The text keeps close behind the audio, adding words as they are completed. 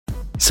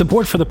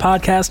Support for the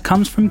podcast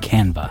comes from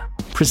Canva.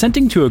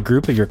 Presenting to a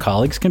group of your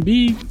colleagues can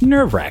be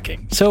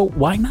nerve-wracking, so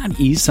why not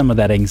ease some of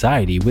that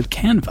anxiety with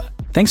Canva?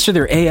 Thanks to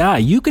their AI,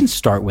 you can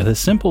start with a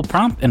simple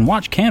prompt and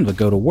watch Canva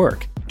go to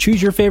work.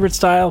 Choose your favorite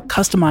style,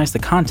 customize the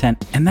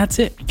content, and that's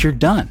it. You're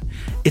done.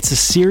 It's a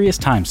serious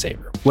time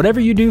saver.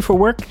 Whatever you do for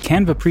work,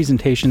 Canva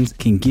presentations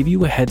can give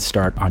you a head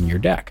start on your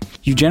deck.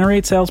 You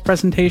generate sales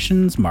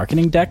presentations,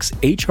 marketing decks,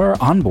 HR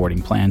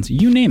onboarding plans,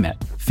 you name it.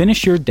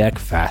 Finish your deck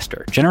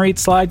faster. Generate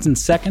slides in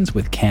seconds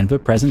with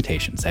Canva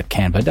presentations at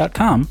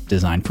canva.com,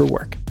 designed for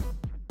work.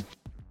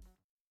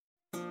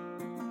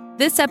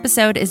 This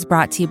episode is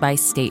brought to you by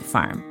State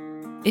Farm.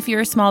 If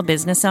you're a small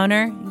business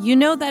owner, you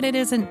know that it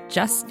isn't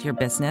just your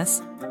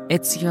business,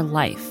 it's your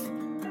life.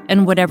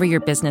 And whatever your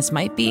business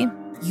might be,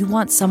 you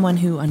want someone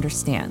who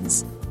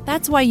understands.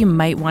 That's why you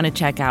might want to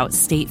check out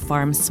State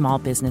Farm Small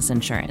Business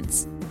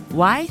Insurance.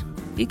 Why?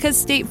 Because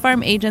State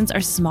Farm agents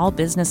are small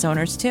business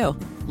owners too,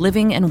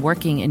 living and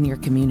working in your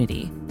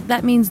community.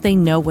 That means they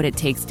know what it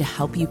takes to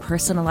help you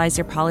personalize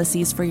your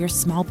policies for your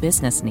small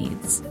business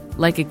needs.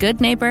 Like a good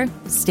neighbor,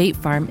 State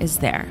Farm is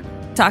there.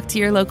 Talk to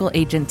your local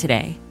agent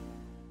today.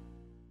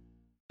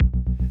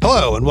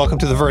 Hello, and welcome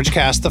to the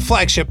Vergecast, the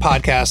flagship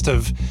podcast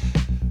of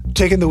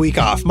taking the week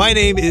off. My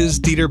name is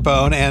Dieter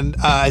Bohn, and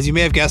as you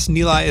may have guessed,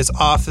 Nilay is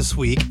off this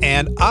week,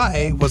 and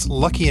I was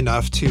lucky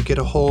enough to get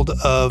a hold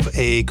of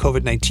a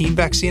COVID-19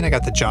 vaccine. I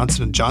got the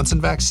Johnson & Johnson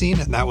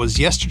vaccine, and that was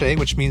yesterday,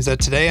 which means that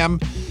today I'm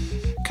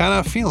kind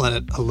of feeling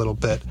it a little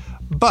bit.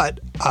 But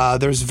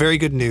there's very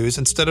good news.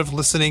 Instead of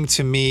listening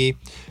to me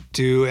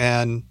do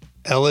an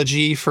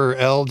elegy for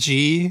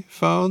LG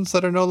phones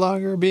that are no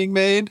longer being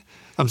made,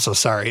 I'm so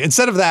sorry.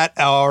 Instead of that,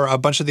 or a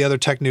bunch of the other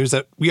tech news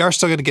that we are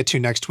still going to get to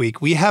next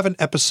week, we have an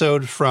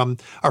episode from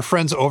our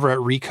friends over at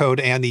Recode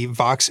and the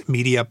Vox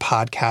Media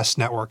Podcast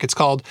Network. It's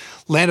called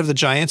Land of the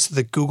Giants,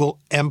 the Google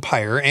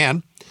Empire,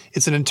 and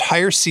it's an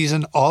entire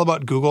season all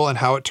about Google and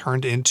how it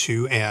turned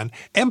into an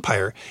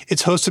empire.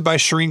 It's hosted by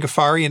Shireen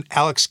Ghaffari and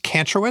Alex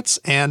Kantrowitz,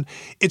 and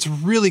it's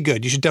really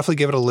good. You should definitely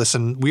give it a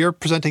listen. We are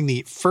presenting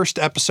the first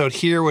episode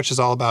here, which is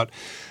all about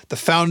the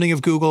founding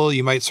of Google.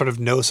 You might sort of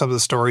know some of the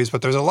stories,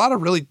 but there's a lot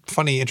of really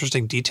funny,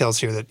 interesting details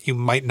here that you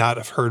might not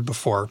have heard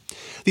before.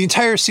 The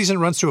entire season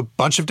runs through a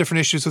bunch of different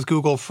issues with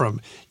Google,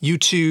 from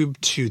YouTube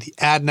to the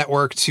ad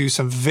network to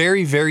some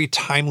very, very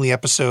timely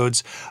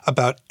episodes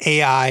about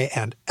AI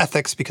and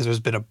ethics, because there's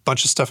been a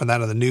bunch of stuff in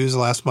that in the news the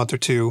last month or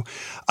two.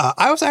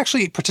 I was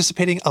actually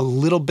participating a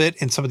little bit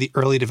in some of the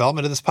early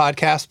development of this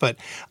podcast, but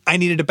I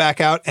needed to back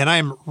out, and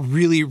I'm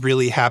really,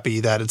 really happy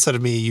that instead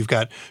of me, you've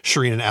got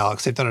Shireen and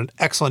Alex. They've done an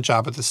excellent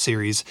job with this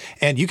series,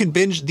 and you can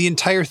binge the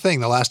entire thing.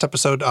 The last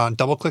episode on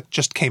DoubleClick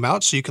just came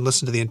out, so you can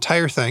listen to the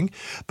entire thing.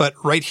 But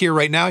right here,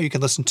 right now, you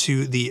can listen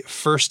to the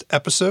first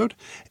episode,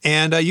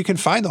 and you can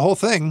find the whole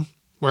thing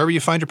wherever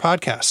you find your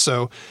podcast.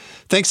 So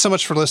thanks so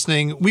much for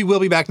listening. We will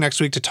be back next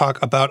week to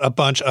talk about a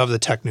bunch of the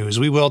tech news.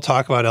 We will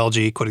talk about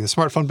LG quitting the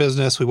smartphone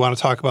business. We want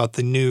to talk about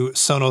the new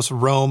Sonos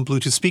Roam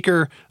Bluetooth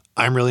speaker.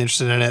 I'm really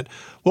interested in it.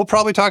 We'll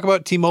probably talk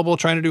about T-Mobile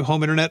trying to do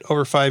home internet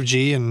over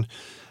 5G, and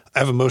I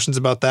have emotions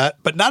about that,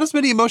 but not as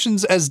many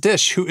emotions as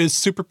Dish, who is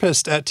super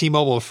pissed at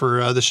T-Mobile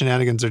for the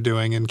shenanigans they're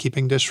doing and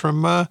keeping Dish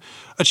from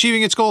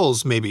achieving its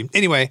goals, maybe.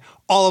 Anyway,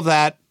 all of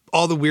that,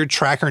 all the weird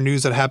tracker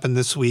news that happened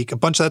this week, a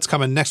bunch of that's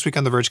coming next week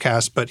on the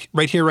Vergecast, but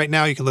right here, right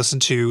now, you can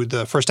listen to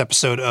the first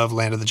episode of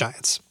Land of the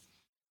Giants.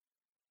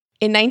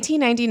 In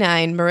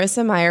 1999,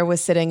 Marissa Mayer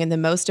was sitting in the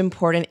most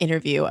important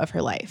interview of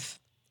her life.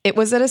 It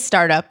was at a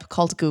startup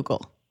called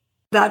Google.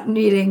 That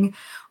meeting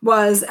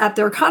was at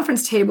their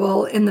conference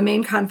table in the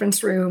main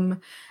conference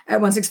room at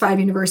 165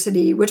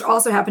 University, which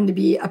also happened to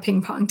be a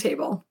ping pong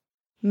table.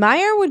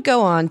 Mayer would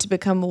go on to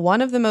become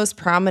one of the most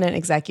prominent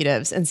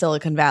executives in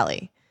Silicon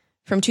Valley.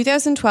 From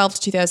 2012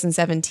 to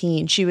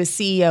 2017, she was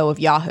CEO of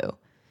Yahoo.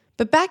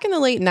 But back in the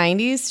late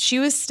 90s, she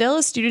was still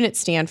a student at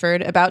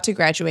Stanford, about to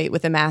graduate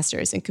with a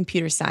master's in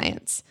computer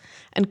science.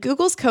 And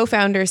Google's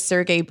co-founder,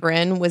 Sergey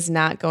Brin, was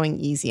not going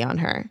easy on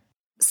her.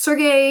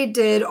 Sergey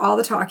did all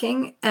the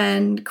talking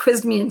and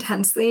quizzed me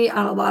intensely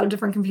on a lot of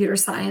different computer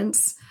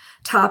science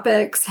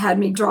topics, had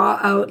me draw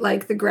out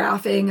like the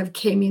graphing of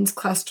k-means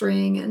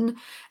clustering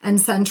and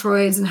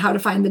centroids and how to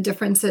find the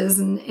differences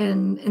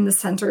in the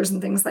centers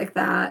and things like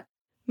that.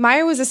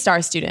 Mayer was a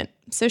star student,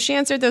 so she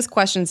answered those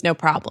questions no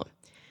problem.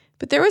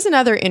 But there was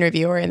another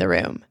interviewer in the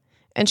room,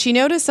 and she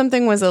noticed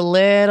something was a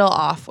little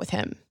off with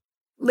him.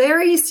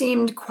 Larry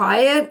seemed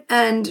quiet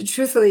and,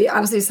 truthfully,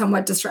 honestly,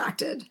 somewhat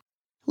distracted.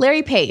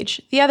 Larry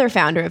Page, the other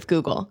founder of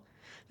Google.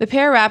 The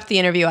pair wrapped the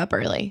interview up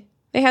early.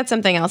 They had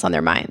something else on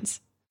their minds.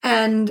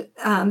 And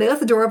they left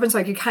the door open so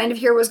I could kind of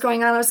hear what was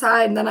going on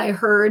outside. And then I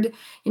heard,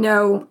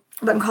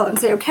 them call and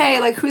say, okay,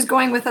 like, who's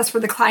going with us for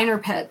the Kleiner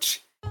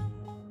pitch?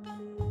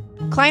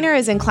 Kleiner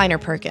is in Kleiner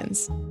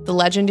Perkins, the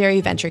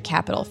legendary venture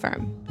capital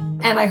firm.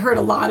 And I heard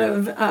a lot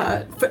of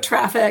foot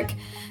traffic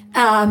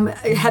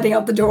heading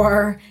out the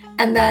door.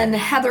 And then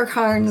Heather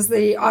Carnes,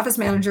 the office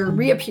manager,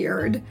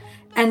 reappeared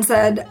and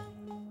said,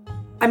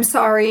 I'm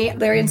sorry,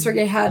 Larry and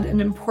Sergey had an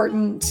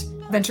important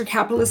venture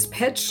capitalist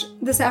pitch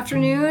this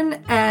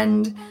afternoon,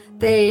 and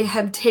they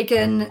have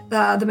taken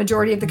the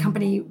majority of the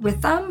company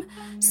with them.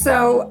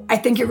 So I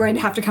think you're going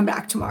to have to come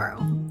back tomorrow.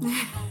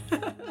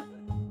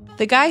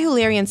 The guy who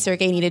Larry and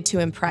Sergey needed to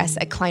impress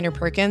at Kleiner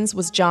Perkins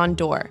was John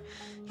Doerr.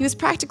 He was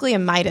practically a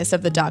Midas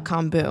of the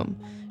dot-com boom.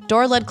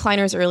 Doerr led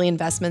Kleiner's early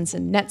investments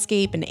in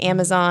Netscape and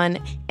Amazon,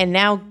 and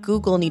now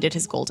Google needed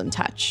his golden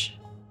touch.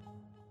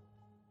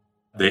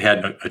 They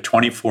had a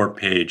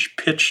 24-page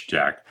pitch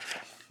deck,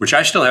 which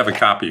I still have a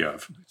copy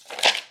of.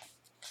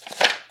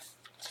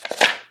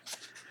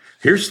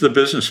 Here's the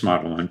business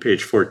model on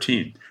page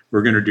 14.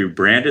 We're going to do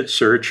branded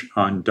search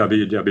on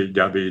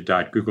www.google.com.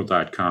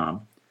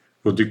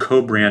 We'll do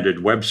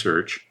co-branded web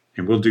search,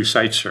 and we'll do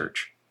site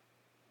search.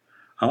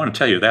 I want to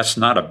tell you, that's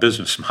not a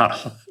business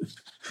model.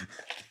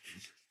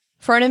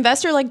 For an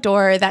investor like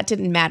Doerr, that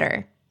didn't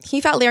matter. He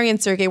thought Larry and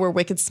Sergey were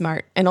wicked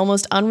smart and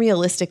almost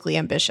unrealistically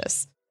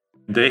ambitious.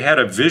 They had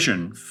a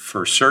vision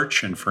for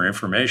search and for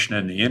information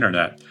in the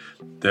internet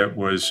that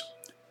was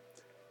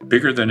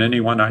bigger than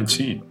anyone I'd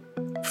seen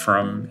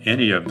from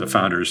any of the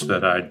founders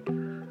that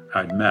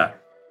I'd met.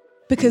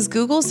 Because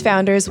Google's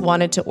founders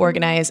wanted to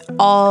organize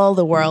all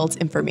the world's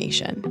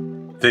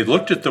information. They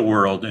looked at the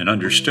world and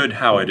understood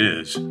how it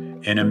is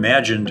and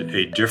imagined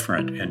a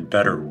different and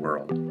better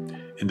world,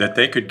 and that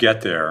they could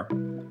get there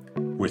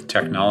with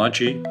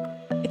technology.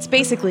 It's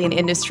basically an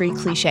industry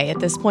cliche at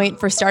this point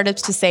for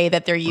startups to say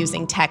that they're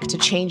using tech to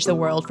change the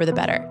world for the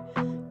better.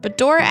 But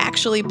Doerr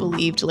actually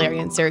believed Larry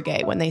and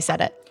Sergey when they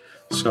said it.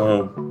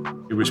 So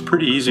it was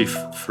pretty easy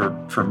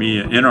for me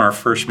in our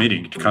first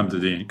meeting to come to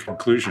the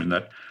conclusion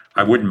that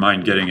I wouldn't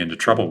mind getting into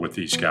trouble with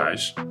these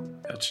guys.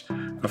 That's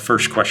the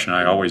first question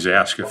I always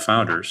ask of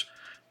founders,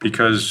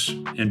 because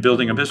in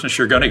building a business,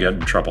 you're going to get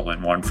in trouble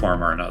in one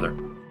form or another.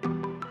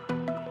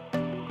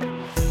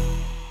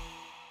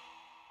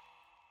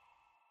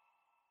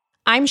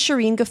 I'm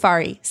Shireen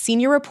Ghaffari,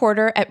 senior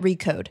reporter at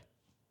Recode.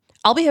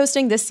 I'll be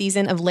hosting this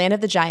season of Land of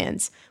the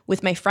Giants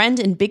with my friend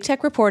in big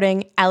tech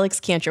reporting,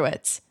 Alex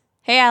Kantrowitz.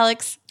 Hey,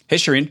 Alex. Hey,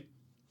 Shireen.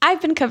 I've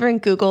been covering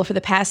Google for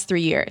the past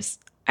 3 years.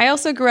 I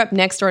also grew up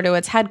next door to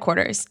its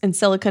headquarters in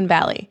Silicon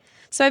Valley.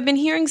 So I've been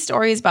hearing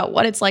stories about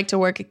what it's like to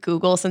work at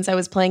Google since I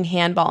was playing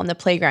handball in the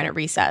playground at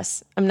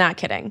recess. I'm not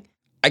kidding.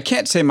 I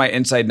can't say my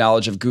inside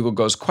knowledge of Google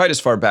goes quite as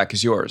far back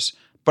as yours,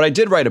 but I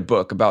did write a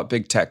book about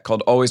big tech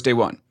called Always Day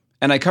One,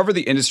 and I cover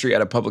the industry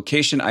at a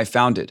publication I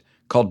founded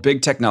called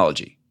Big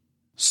Technology.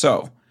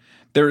 So,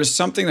 there is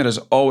something that has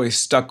always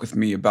stuck with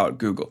me about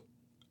Google.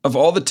 Of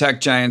all the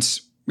tech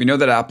giants, we know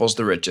that Apple's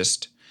the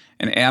richest,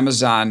 and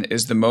Amazon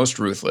is the most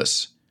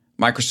ruthless.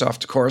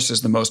 Microsoft, of course,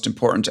 is the most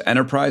important to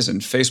enterprise, and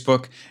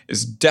Facebook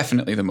is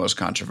definitely the most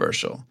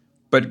controversial.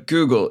 But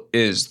Google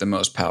is the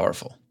most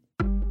powerful.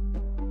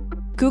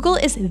 Google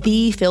is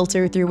the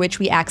filter through which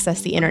we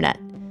access the internet.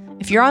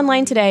 If you're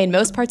online today in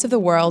most parts of the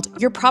world,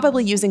 you're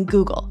probably using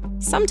Google.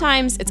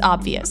 Sometimes it's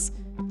obvious,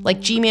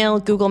 like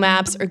Gmail, Google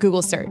Maps, or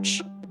Google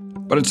Search.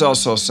 But it's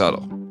also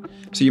subtle.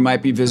 So you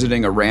might be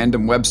visiting a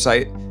random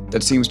website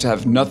that seems to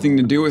have nothing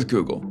to do with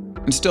Google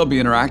and still be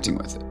interacting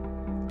with it.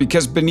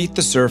 Because beneath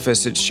the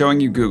surface, it's showing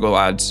you Google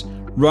ads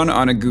run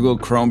on a Google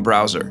Chrome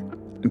browser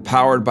and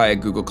powered by a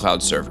Google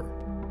Cloud server.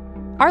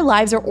 Our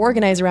lives are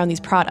organized around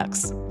these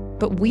products,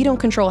 but we don't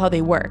control how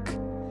they work.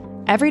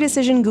 Every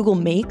decision Google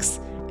makes,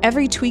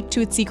 every tweak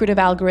to its secretive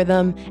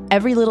algorithm,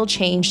 every little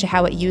change to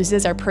how it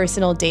uses our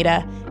personal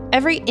data,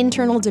 every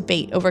internal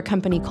debate over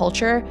company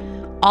culture,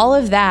 all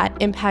of that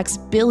impacts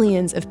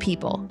billions of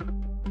people.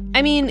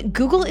 I mean,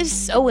 Google is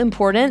so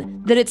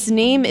important that its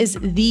name is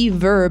the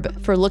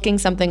verb for looking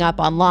something up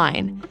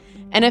online.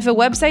 And if a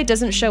website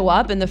doesn't show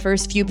up in the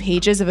first few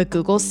pages of a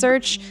Google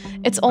search,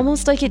 it's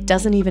almost like it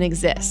doesn't even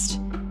exist.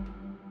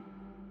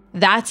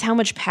 That's how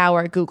much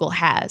power Google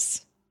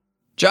has.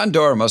 John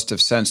Doerr must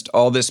have sensed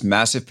all this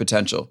massive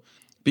potential,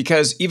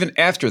 because even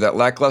after that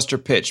lackluster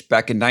pitch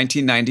back in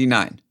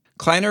 1999,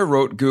 Kleiner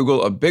wrote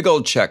Google a big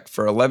old check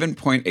for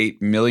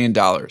 $11.8 million.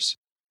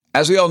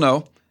 As we all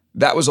know,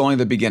 that was only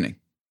the beginning.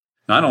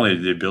 Not only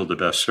did they build the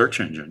best search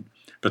engine,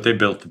 but they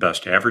built the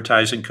best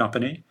advertising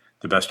company,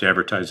 the best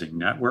advertising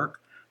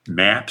network,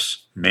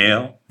 maps,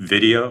 mail,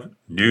 video,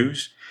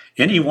 news.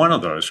 Any one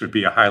of those would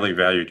be a highly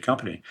valued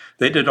company.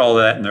 They did all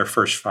that in their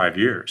first 5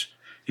 years,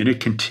 and it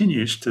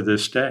continues to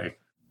this day.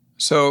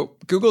 So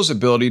Google's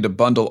ability to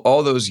bundle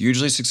all those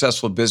hugely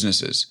successful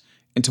businesses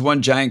into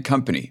one giant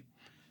company,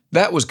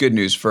 that was good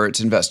news for its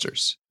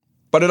investors.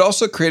 But it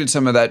also created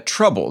some of that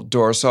trouble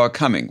Doerr saw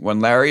coming when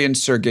Larry and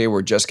Sergey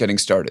were just getting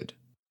started.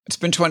 It's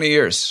been 20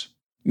 years.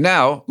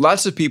 Now,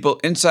 lots of people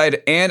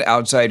inside and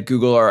outside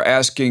Google are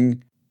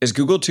asking, is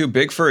Google too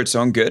big for its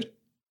own good?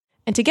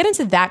 And to get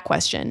into that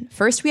question,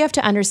 first we have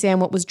to understand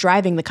what was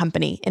driving the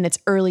company in its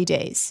early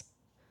days.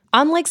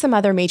 Unlike some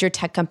other major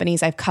tech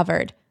companies I've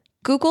covered,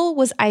 Google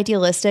was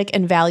idealistic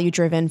and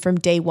value-driven from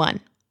day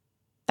one.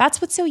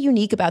 That's what's so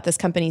unique about this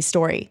company's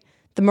story.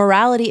 The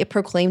morality it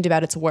proclaimed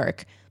about its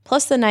work,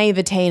 plus the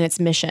naivete in its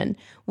mission,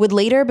 would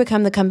later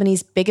become the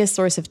company's biggest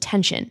source of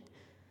tension.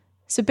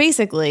 So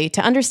basically,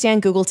 to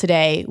understand Google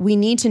today, we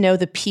need to know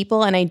the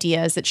people and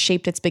ideas that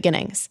shaped its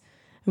beginnings.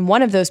 And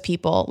one of those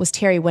people was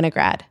Terry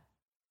Winograd.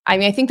 I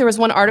mean, I think there was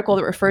one article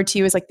that referred to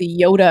you as like the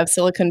Yoda of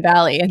Silicon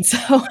Valley. And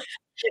so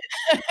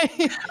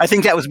I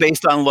think that was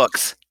based on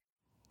looks.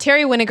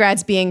 Terry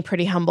Winograd's being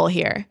pretty humble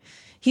here.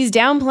 He's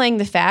downplaying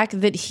the fact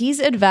that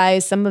he's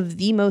advised some of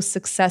the most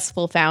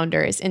successful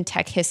founders in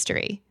tech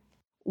history.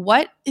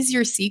 What is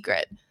your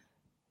secret?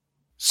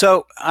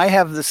 So I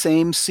have the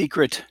same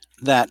secret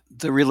that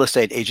the real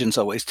estate agents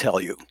always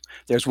tell you.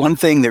 There's one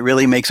thing that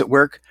really makes it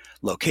work: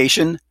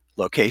 location,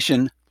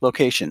 location,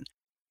 location.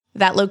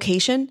 That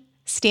location?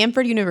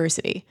 Stanford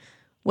University.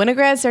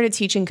 Winograd started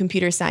teaching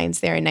computer science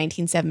there in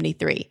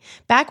 1973,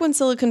 back when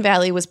Silicon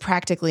Valley was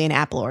practically an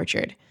apple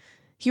orchard.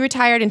 He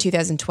retired in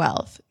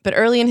 2012, but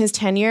early in his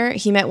tenure,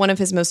 he met one of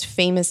his most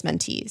famous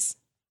mentees.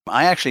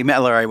 I actually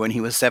met Larry when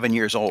he was 7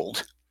 years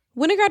old.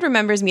 Winograd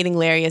remembers meeting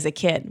Larry as a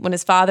kid when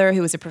his father,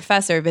 who was a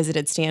professor,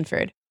 visited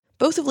Stanford.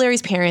 Both of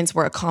Larry's parents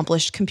were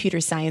accomplished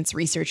computer science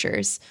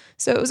researchers,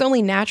 so it was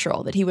only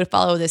natural that he would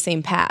follow the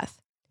same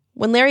path.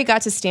 When Larry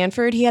got to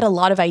Stanford, he had a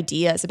lot of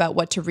ideas about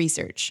what to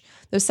research,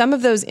 though some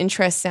of those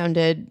interests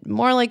sounded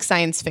more like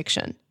science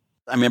fiction.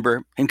 I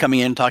remember him coming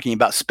in talking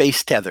about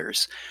space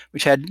tethers,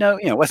 which had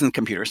it wasn't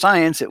computer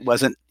science, it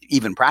wasn't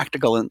even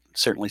practical, and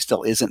certainly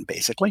still isn't,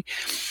 basically.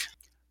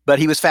 But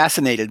he was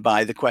fascinated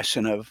by the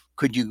question of,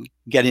 could you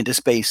get into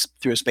space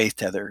through a space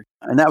tether?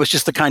 And that was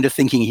just the kind of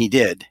thinking he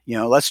did.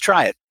 Let's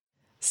try it.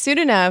 Soon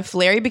enough,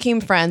 Larry became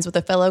friends with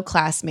a fellow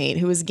classmate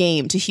who was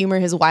game to humor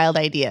his wild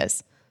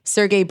ideas,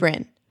 Sergey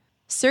Brin.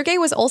 Sergey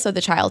was also the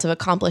child of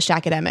accomplished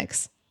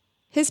academics.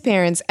 His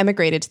parents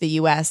emigrated to the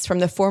U.S. from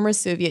the former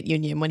Soviet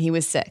Union when he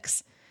was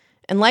 6.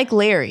 And like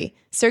Larry,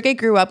 Sergey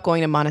grew up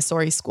going to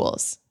Montessori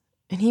schools.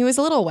 And he was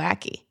a little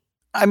wacky.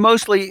 I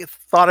mostly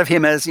thought of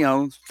him as,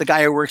 the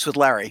guy who works with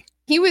Larry.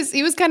 He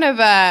was kind of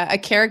a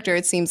character,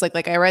 it seems like.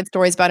 Like, I read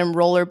stories about him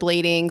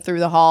rollerblading through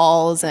the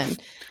halls. And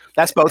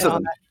that's both of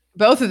them.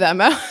 Both of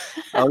them.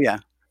 Oh, yeah.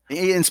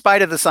 In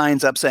spite of the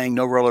signs up saying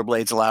no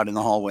rollerblades allowed in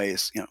the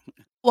hallways,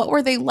 What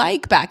were they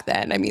like back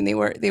then? I mean, they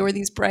were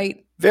these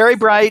bright. Very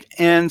bright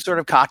and sort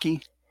of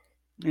cocky.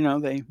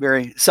 They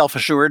very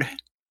self-assured.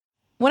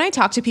 When I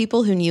talk to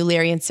people who knew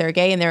Larry and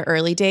Sergey in their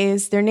early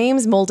days, their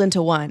names mold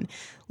into one.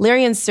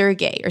 Larry and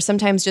Sergey, or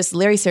sometimes just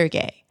Larry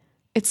Sergey.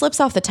 It slips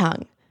off the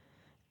tongue.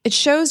 It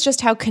shows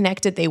just how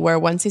connected they were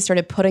once they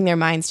started putting their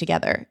minds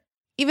together,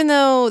 even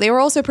though they were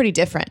also pretty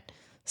different.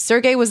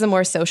 Sergey was the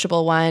more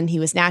sociable one. He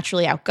was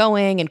naturally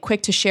outgoing and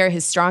quick to share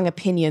his strong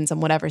opinions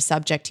on whatever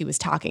subject he was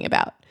talking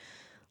about.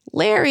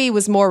 Larry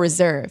was more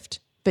reserved,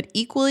 but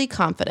equally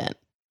confident.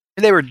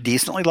 They were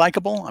decently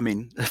likable. I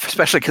mean,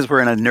 especially because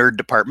we're in a nerd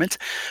department.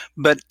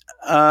 But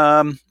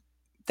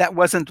that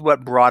wasn't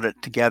what brought it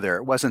together.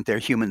 It wasn't their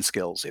human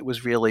skills. It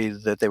was really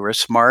that they were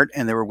smart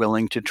and they were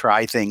willing to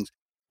try things.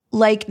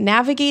 Like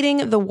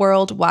navigating the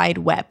World Wide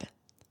Web.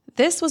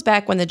 This was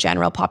back when the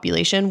general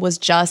population was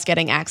just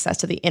getting access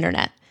to the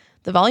internet.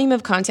 The volume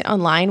of content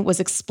online was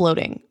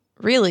exploding.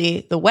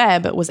 Really, the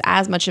web was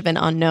as much of an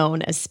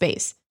unknown as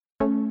space.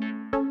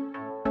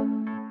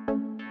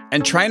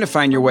 And trying to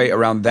find your way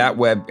around that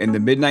web in the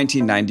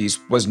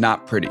mid-1990s was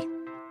not pretty.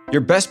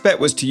 Your best bet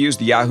was to use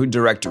the Yahoo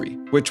directory,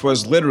 which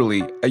was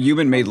literally a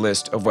human-made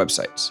list of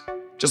websites,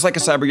 just like a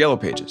Cyber Yellow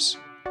Pages.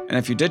 And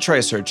if you did try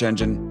a search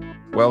engine,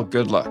 well,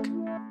 good luck.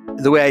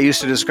 The way I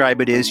used to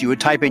describe it is you would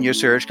type in your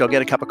search, go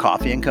get a cup of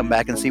coffee, and come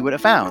back and see what it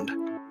found.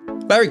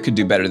 Larry could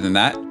do better than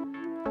that.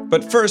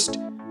 But first,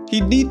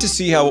 he'd need to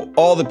see how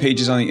all the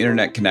pages on the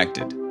internet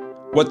connected,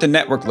 what the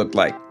network looked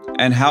like,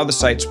 and how the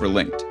sites were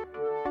linked.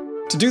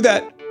 To do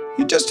that,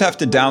 you just have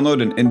to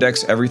download and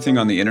index everything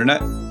on the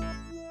internet.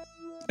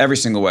 Every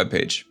single web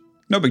page.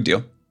 No big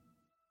deal.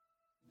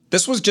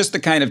 This was just the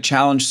kind of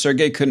challenge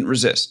Sergey couldn't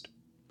resist.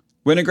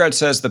 Winograd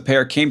says the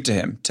pair came to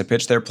him to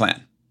pitch their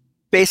plan.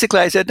 Basically,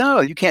 I said, no,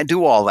 you can't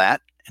do all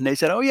that. And they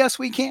said, oh, yes,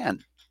 we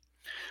can.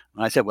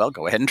 And I said, well,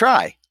 go ahead and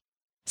try.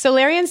 So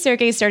Larry and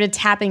Sergey started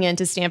tapping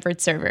into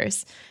Stanford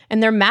servers,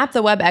 and their Map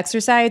the Web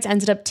exercise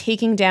ended up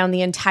taking down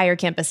the entire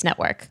campus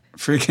network.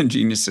 Freaking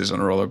geniuses on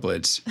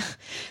rollerblades.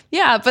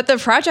 Yeah, but the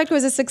project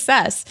was a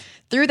success.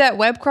 Through that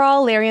web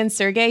crawl, Larry and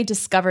Sergey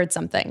discovered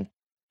something.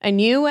 A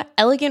new,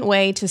 elegant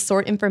way to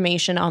sort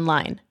information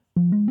online.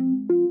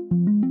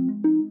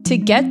 To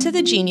get to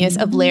the genius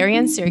of Larry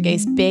and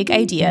Sergey's big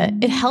idea,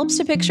 it helps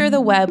to picture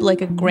the web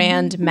like a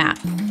grand map.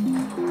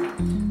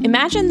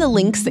 Imagine the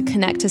links that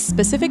connect to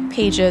specific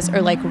pages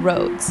are like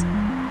roads.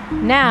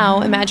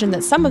 Now, imagine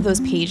that some of those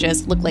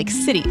pages look like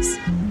cities.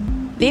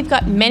 They've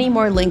got many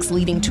more links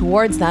leading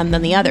towards them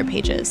than the other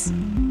pages.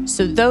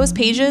 So those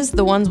pages,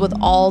 the ones with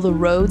all the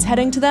roads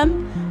heading to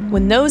them,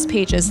 when those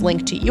pages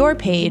link to your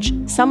page,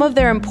 some of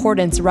their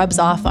importance rubs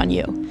off on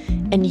you.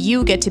 And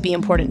you get to be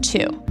important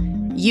too.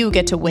 You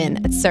get to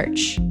win at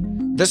search.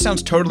 This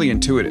sounds totally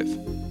intuitive,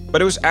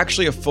 but it was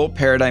actually a full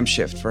paradigm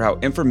shift for how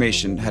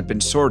information had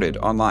been sorted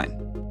online.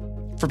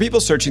 For people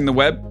searching the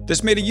web,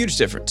 this made a huge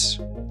difference,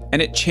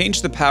 and it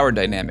changed the power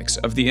dynamics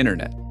of the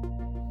internet.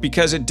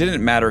 Because it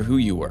didn't matter who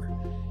you were.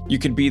 You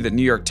could be the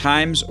New York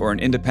Times or an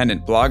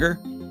independent blogger.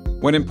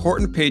 When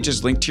important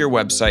pages link to your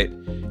website,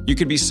 you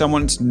could be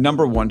someone's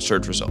 #1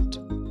 search result.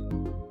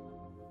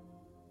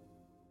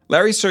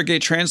 Larry Sergey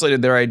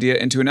translated their idea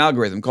into an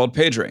algorithm called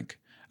PageRank,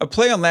 a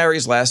play on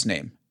Larry's last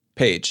name,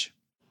 Page.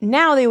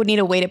 Now they would need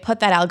a way to put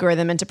that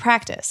algorithm into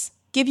practice,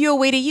 give you a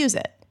way to use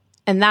it.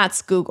 And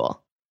that's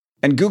Google.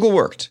 And Google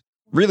worked,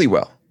 really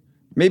well.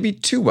 Maybe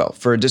too well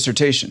for a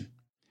dissertation.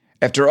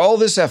 After all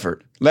this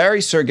effort,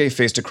 Larry Sergey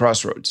faced a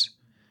crossroads.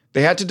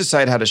 They had to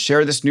decide how to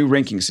share this new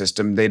ranking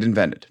system they'd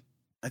invented.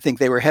 I think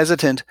they were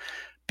hesitant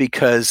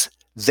because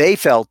they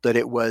felt that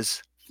it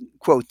was,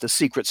 quote, the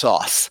secret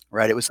sauce,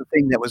 right? It was the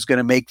thing that was going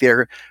to make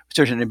their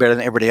search engine better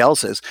than everybody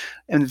else's.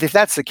 And if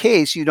that's the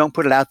case, you don't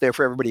put it out there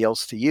for everybody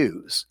else to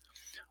use.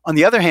 On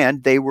the other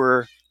hand, they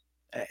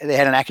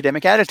had an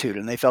academic attitude,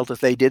 and they felt if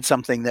they did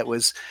something that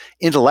was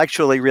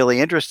intellectually really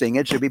interesting,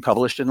 it should be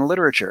published in the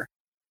literature.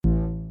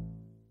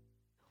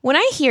 When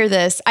I hear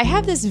this, I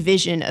have this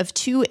vision of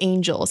two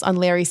angels on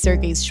Larry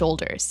Sergey's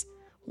shoulders.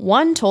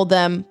 One told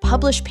them,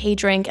 publish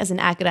PageRank as an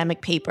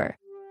academic paper.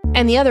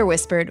 And the other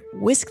whispered,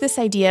 whisk this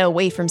idea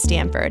away from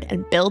Stanford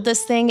and build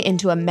this thing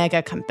into a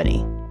mega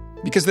company.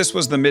 Because this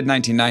was the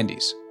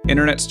mid-1990s.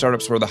 Internet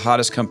startups were the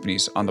hottest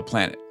companies on the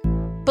planet.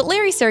 But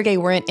Larry Sergey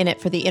weren't in it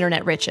for the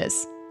internet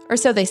riches. Or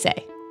so they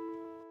say.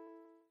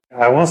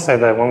 I will say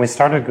that when we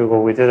started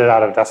Google, we did it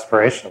out of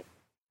desperation.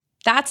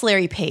 That's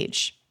Larry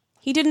Page.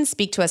 He didn't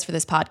speak to us for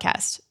this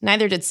podcast.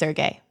 Neither did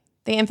Sergey.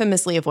 They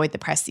infamously avoid the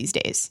press these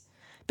days.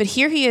 But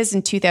here he is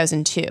in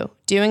 2002,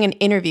 doing an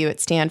interview at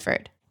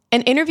Stanford.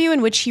 An interview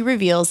in which he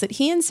reveals that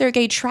he and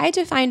Sergey tried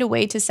to find a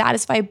way to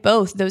satisfy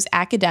both those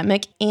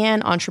academic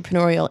and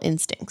entrepreneurial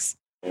instincts.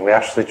 We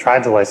actually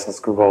tried to license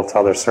Google to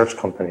other search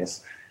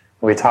companies.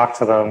 We talked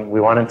to them. We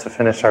wanted to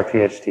finish our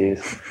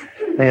PhDs.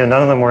 And,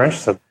 none of them were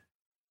interested.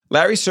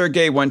 Larry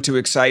Sergey went to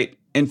Excite,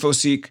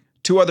 InfoSeek,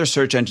 2 other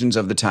search engines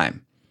of the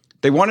time.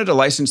 They wanted to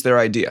license their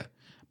idea,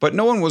 but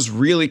no one was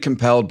really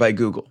compelled by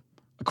Google.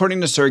 According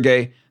to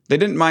Sergey, they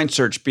didn't mind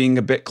search being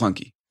a bit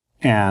clunky.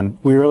 And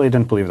we really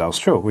didn't believe that was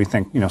true. We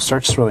think,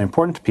 search is really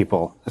important to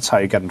people. It's how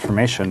you get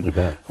information,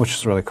 which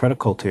is really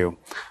critical to you.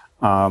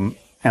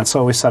 And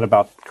so we set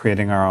about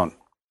creating our own.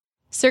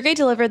 Sergey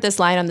delivered this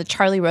line on The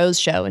Charlie Rose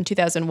Show in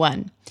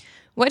 2001.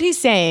 What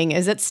he's saying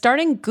is that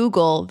starting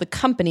Google, the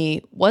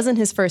company, wasn't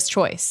his first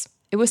choice.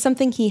 It was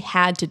something he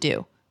had to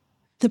do.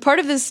 The part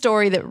of this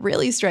story that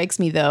really strikes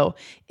me, though,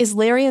 is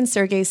Larry and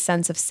Sergey's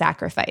sense of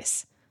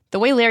sacrifice. The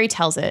way Larry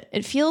tells it,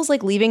 it feels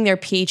like leaving their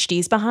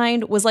PhDs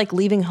behind was like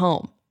leaving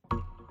home.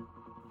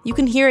 You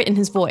can hear it in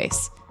his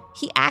voice.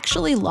 He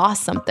actually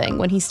lost something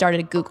when he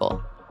started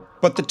Google.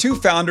 But the 2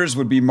 founders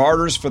would be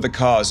martyrs for the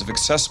cause of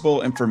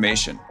accessible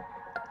information.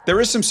 There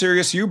is some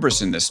serious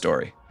hubris in this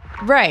story.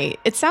 Right.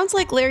 It sounds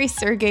like Larry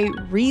Sergey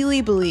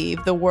really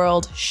believed the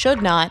world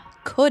should not,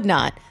 could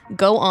not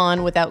go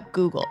on without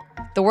Google.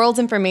 The world's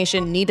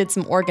information needed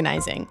some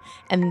organizing,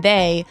 and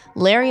they,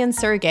 Larry and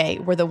Sergey,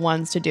 were the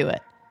ones to do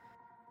it.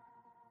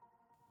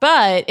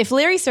 But if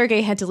Larry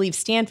Sergey had to leave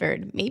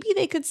Stanford, maybe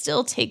they could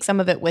still take some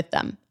of it with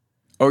them.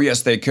 Oh,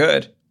 yes, they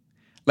could.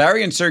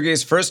 Larry and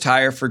Sergey's first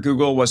hire for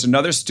Google was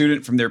another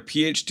student from their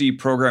PhD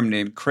program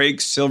named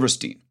Craig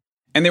Silverstein.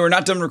 And they were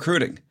not done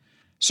recruiting.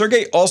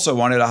 Sergey also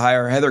wanted to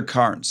hire Heather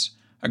Carnes,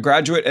 a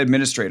graduate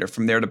administrator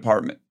from their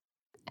department.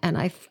 And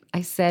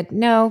I said,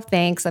 no,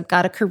 thanks. I've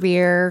got a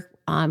career.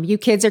 You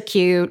kids are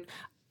cute.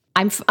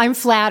 I'm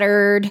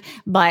flattered,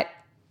 but,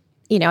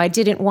 I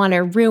didn't want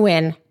to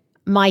ruin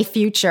my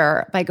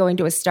future by going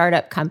to a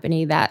startup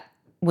company that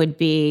would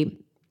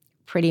be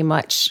pretty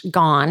much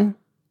gone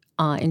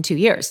in 2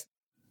 years.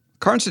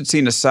 Carnes had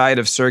seen a side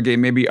of Sergey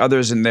maybe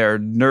others in their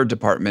nerd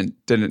department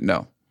didn't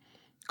know.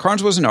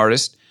 Carnes was an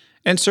artist,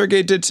 and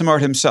Sergey did some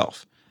art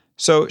himself.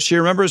 So she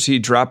remembers he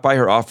dropped by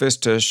her office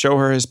to show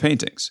her his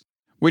paintings,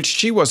 which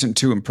she wasn't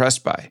too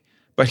impressed by,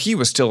 but he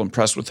was still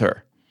impressed with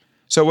her.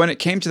 So when it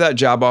came to that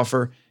job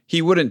offer,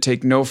 he wouldn't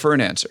take no for an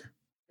answer.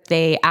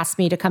 They asked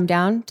me to come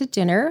down to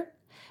dinner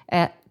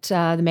at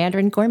the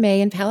Mandarin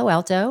Gourmet in Palo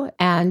Alto,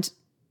 and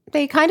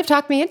they kind of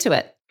talked me into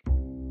it.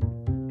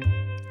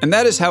 And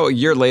that is how a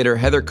year later,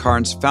 Heather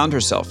Carnes found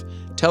herself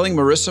telling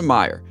Marissa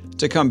Mayer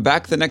to come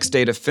back the next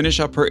day to finish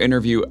up her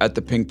interview at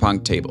the ping pong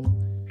table.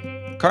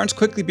 Carnes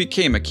quickly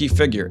became a key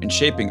figure in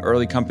shaping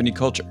early company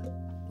culture.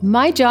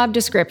 My job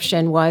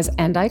description was,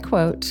 and I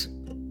quote,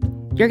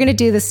 "You're going to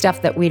do the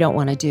stuff that we don't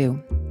want to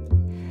do."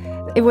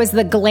 It was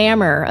the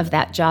glamour of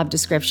that job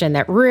description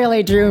that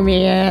really drew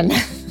me in.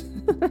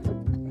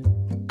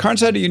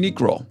 Carnes had a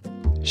unique role.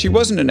 She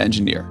wasn't an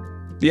engineer.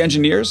 The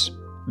engineers,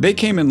 they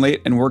came in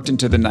late and worked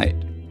into the night.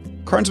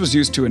 Carnes was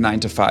used to a 9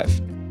 to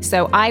 5.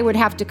 So I would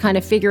have to kind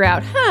of figure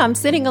out, I'm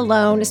sitting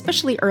alone,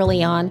 especially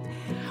early on.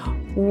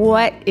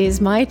 What is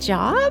my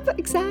job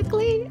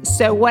exactly?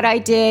 So what I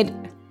did,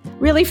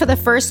 really for the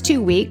first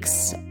 2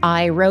 weeks,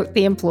 I wrote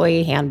the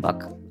employee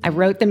handbook. I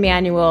wrote the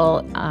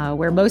manual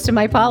where most of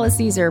my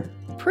policies are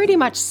pretty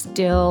much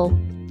still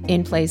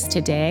in place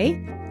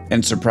today.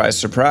 And surprise,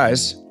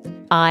 surprise,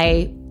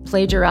 I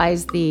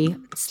plagiarized the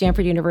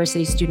Stanford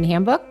University Student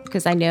Handbook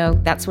because I know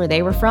that's where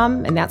they were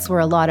from and that's where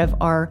a lot of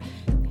our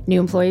new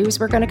employees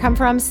were going to come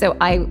from. So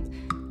I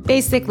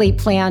basically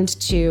planned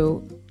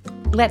to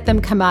let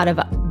them come out of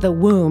the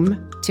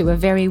womb to a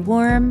very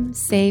warm,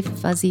 safe,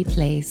 fuzzy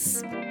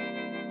place.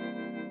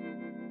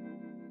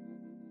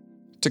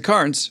 To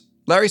Carnes,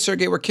 Larry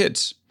Sergey were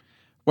kids.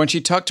 When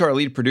she talked to our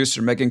lead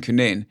producer, Megan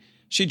Cunane,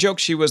 she joked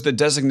she was the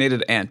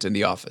designated aunt in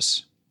the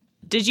office.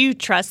 Did you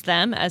trust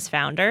them as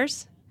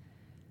founders?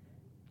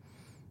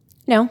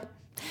 No,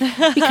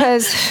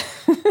 because,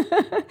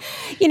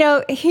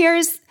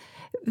 here's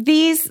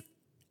these.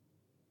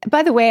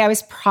 By the way, I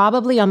was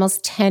probably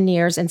almost 10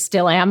 years and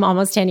still am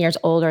almost 10 years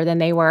older than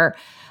they were.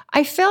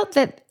 I felt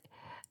that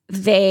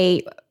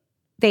they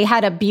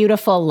had a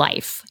beautiful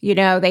life.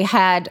 They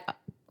had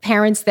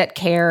parents that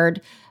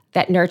cared,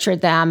 that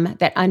nurtured them,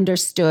 that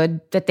understood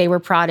that they were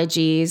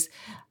prodigies.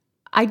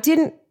 I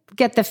didn't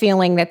get the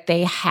feeling that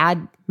they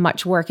had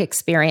much work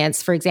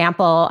experience. For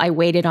example, I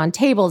waited on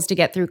tables to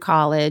get through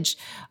college.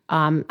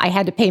 I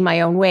had to pay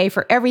my own way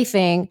for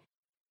everything.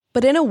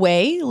 But in a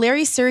way,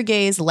 Larry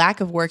Sergey's lack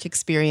of work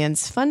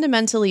experience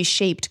fundamentally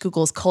shaped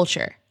Google's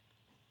culture.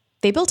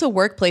 They built a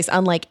workplace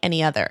unlike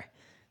any other.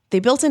 They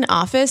built an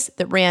office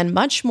that ran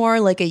much more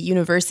like a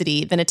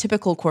university than a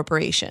typical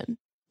corporation.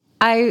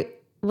 I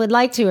would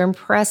like to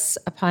impress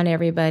upon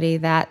everybody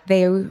that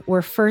they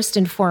were first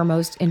and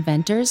foremost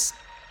inventors.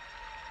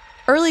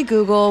 Early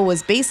Google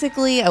was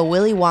basically a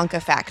Willy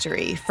Wonka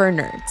factory for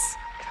nerds.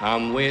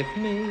 Come with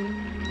me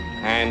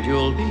and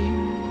you'll be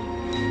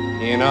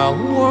in a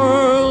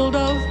world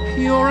of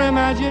pure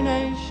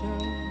imagination.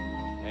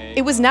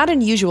 It was not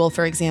unusual,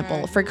 for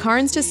example, for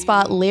Carnes to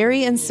spot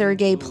Larry and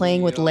Sergey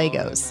playing with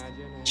Legos.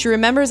 She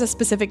remembers a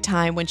specific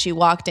time when she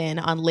walked in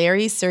on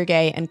Larry,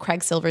 Sergey, and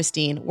Craig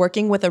Silverstein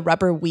working with a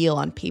rubber wheel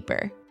on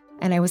paper.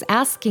 And I was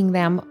asking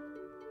them,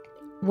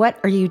 what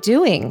are you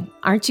doing?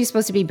 Aren't you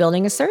supposed to be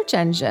building a search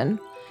engine?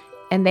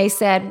 And they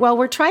said, well,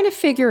 we're trying to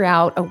figure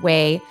out a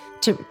way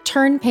to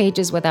turn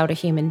pages without a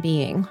human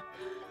being.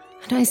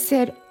 And I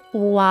said,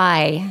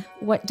 why?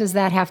 What does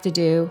that have to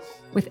do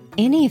with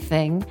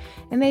anything?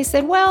 And they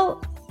said,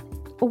 well,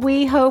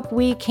 we hope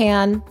we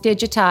can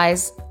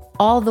digitize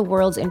all the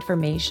world's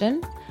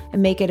information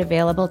and make it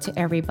available to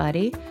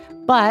everybody.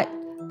 But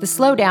the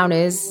slowdown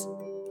is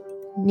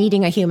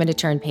needing a human to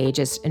turn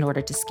pages in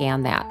order to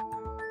scan that.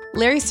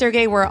 Larry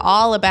Sergey were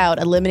all about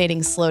eliminating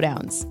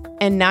slowdowns,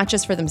 and not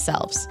just for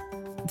themselves.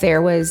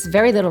 There was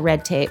very little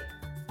red tape.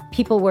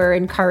 People were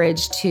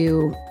encouraged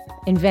to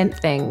invent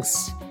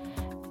things.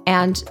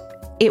 And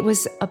it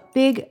was a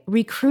big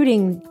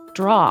recruiting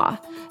draw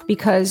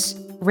because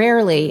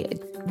rarely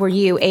were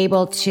you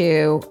able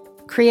to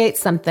create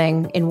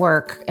something in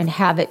work and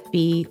have it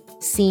be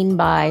seen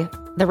by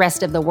the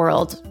rest of the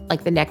world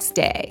like the next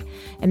day.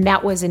 And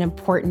that was an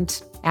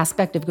important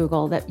aspect of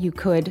Google, that you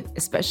could,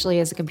 especially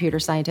as a computer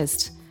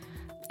scientist,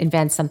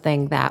 invent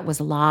something that was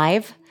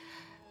live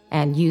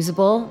and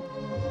usable.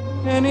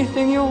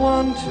 Anything you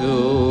want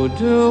to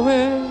do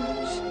it,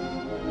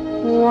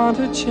 want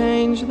to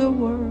change the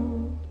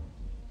world.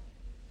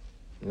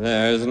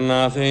 There's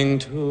nothing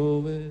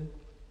to it.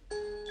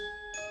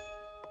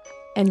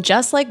 And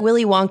just like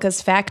Willy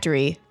Wonka's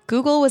factory,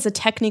 Google was a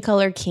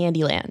Technicolor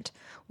Candyland,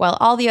 while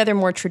all the other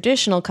more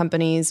traditional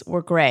companies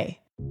were gray.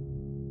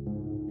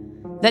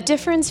 That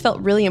difference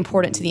felt really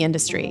important to the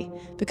industry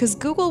because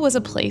Google was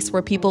a place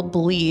where people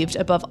believed,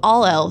 above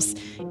all else,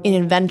 in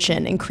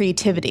invention and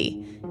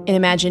creativity, in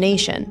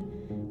imagination.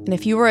 And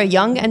if you were a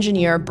young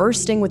engineer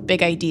bursting with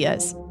big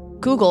ideas,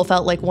 Google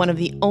felt like one of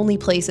the only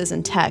places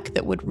in tech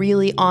that would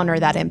really honor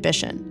that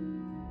ambition.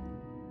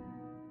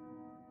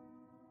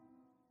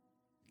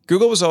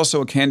 Google was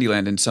also a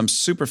Candyland in some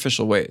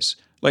superficial ways.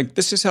 Like,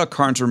 this is how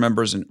Carnes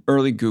remembers an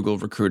early Google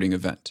recruiting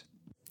event.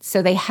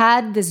 So they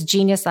had this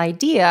genius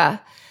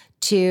idea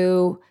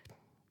to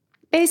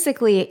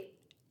basically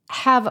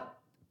have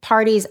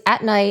parties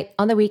at night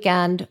on the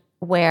weekend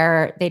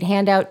where they'd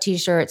hand out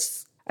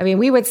T-shirts. I mean,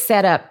 we would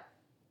set up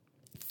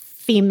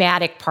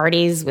thematic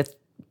parties with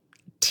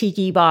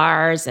tiki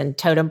bars and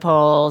totem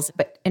poles.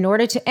 But in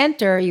order to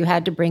enter, you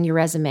had to bring your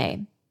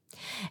resume.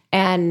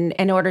 And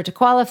in order to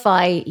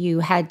qualify, you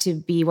had to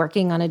be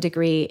working on a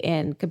degree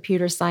in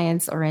computer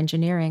science or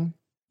engineering.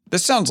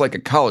 This sounds like a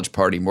college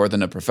party more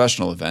than a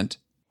professional event.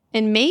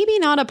 And maybe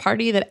not a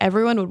party that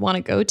everyone would want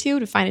to go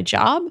to find a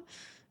job.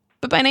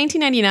 But by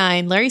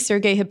 1999, Larry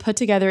Sergey had put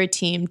together a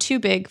team too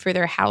big for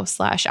their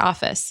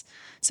house/office.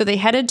 So they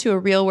headed to a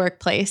real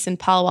workplace in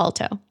Palo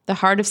Alto, the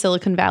heart of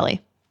Silicon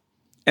Valley.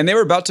 And they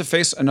were about to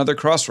face another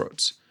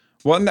crossroads,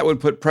 one that would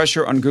put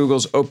pressure on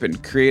Google's open,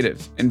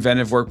 creative,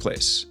 inventive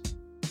workplace.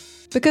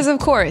 Because of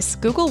course,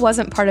 Google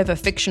wasn't part of a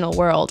fictional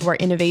world where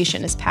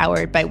innovation is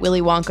powered by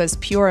Willy Wonka's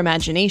pure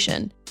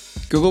imagination.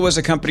 Google was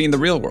a company in the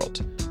real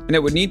world, and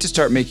it would need to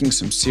start making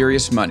some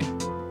serious money.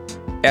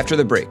 After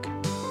the break,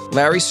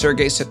 Larry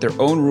Sergey set their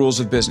own rules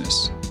of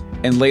business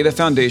and lay the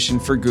foundation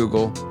for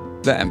Google,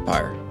 the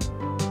empire.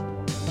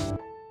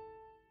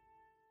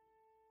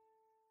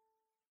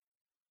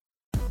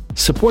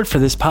 Support for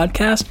this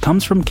podcast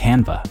comes from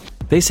Canva.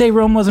 They say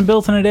Rome wasn't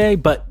built in a day,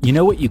 but you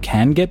know what you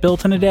can get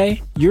built in a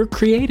day? Your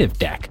creative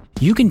deck.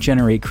 You can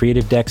generate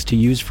creative decks to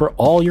use for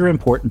all your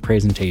important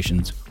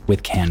presentations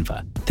with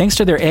Canva. Thanks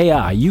to their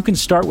AI, you can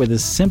start with a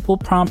simple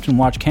prompt and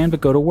watch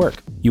Canva go to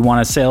work. You want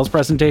a sales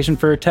presentation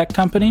for a tech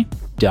company?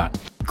 Done.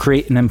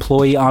 Create an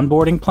employee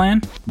onboarding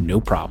plan?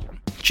 No problem.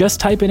 Just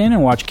type it in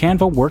and watch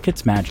Canva work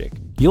its magic.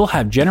 You'll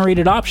have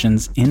generated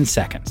options in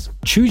seconds.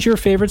 Choose your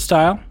favorite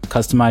style,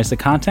 customize the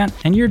content,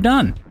 and you're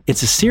done.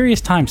 It's a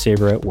serious time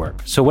saver at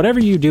work, so whatever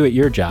you do at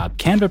your job,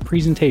 Canva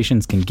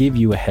presentations can give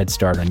you a head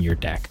start on your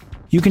deck.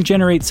 You can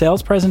generate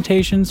sales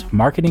presentations,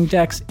 marketing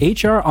decks,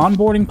 HR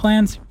onboarding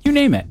plans, you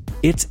name it.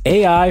 It's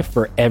AI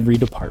for every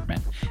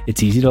department.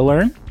 It's easy to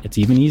learn, it's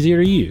even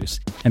easier to use.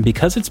 And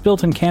because it's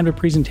built in Canva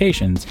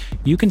presentations,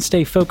 you can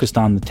stay focused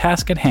on the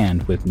task at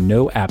hand with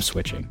no app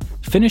switching.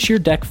 Finish your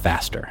deck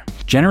faster.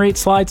 Generate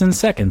slides in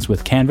seconds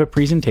with Canva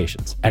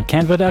presentations at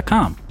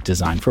canva.com,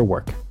 designed for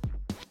work.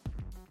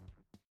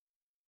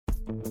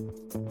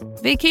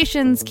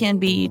 Vacations can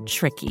be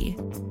tricky.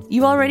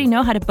 You already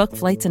know how to book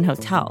flights and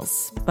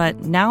hotels, but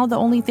now the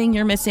only thing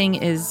you're missing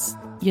is,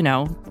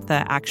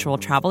 the actual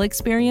travel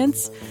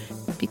experience.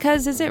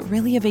 Because is it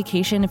really a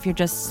vacation if you're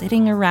just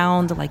sitting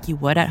around like you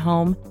would at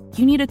home?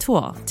 You need a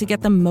tool to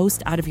get the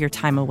most out of your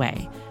time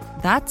away.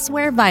 That's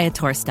where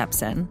Viator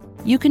steps in.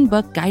 You can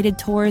book guided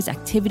tours,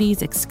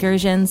 activities,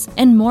 excursions,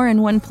 and more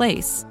in one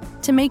place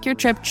to make your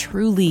trip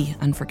truly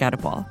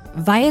unforgettable.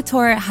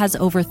 Viator has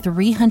over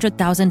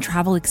 300,000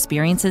 travel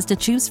experiences to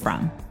choose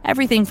from.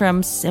 Everything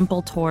from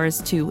simple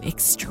tours to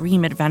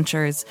extreme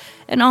adventures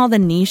and all the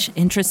niche,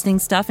 interesting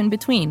stuff in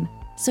between.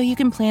 So you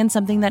can plan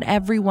something that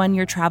everyone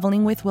you're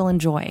traveling with will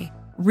enjoy.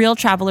 Real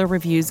traveler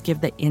reviews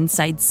give the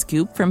inside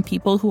scoop from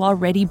people who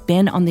already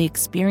been on the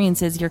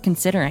experiences you're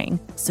considering,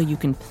 so you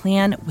can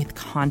plan with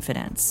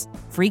confidence.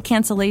 Free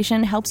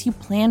cancellation helps you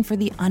plan for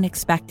the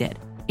unexpected.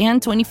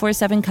 And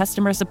 24/7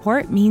 customer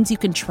support means you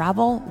can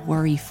travel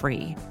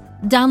worry-free.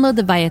 Download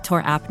the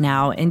Viator app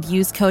now and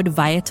use code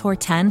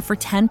Viator10 for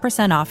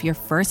 10% off your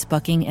first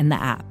booking in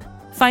the app.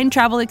 Find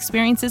travel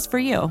experiences for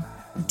you.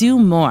 Do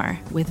more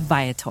with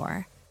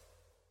Viator.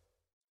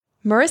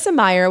 Marissa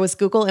Mayer was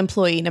Google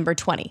employee number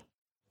 20.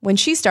 When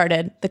she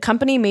started, the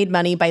company made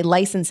money by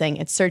licensing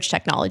its search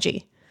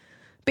technology.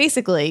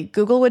 Basically,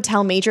 Google would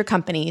tell major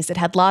companies that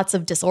had lots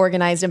of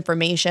disorganized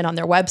information on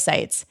their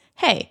websites,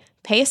 hey,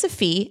 pay us a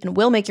fee and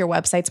we'll make your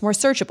websites more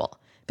searchable,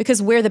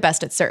 because we're the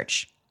best at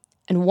search.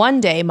 And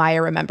one day,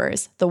 Mayer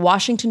remembers, the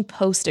Washington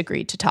Post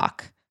agreed to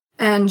talk.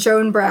 And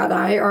Joan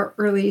Brady, our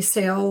early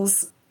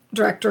sales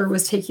director,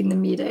 was taking the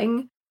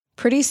meeting.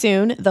 Pretty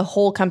soon, the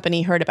whole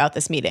company heard about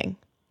this meeting.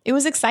 It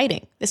was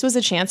exciting. This was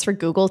a chance for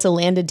Google to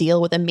land a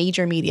deal with a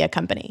major media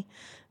company.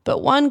 But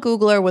one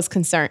Googler was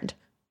concerned.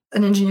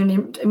 An engineer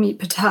named Amit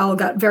Patel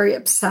got very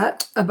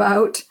upset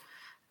about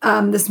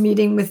this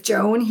meeting with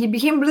Joan. He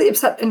became really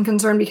upset and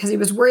concerned because he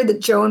was worried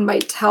that Joan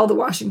might tell the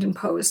Washington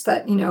Post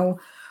that,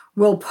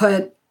 we'll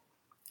put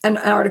an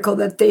article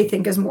that they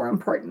think is more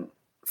important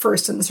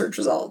first in the search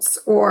results,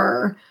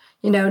 or,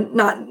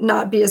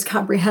 not be as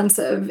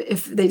comprehensive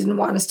if they didn't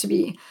want us to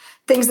be.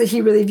 Things that he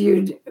really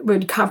viewed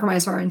would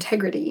compromise our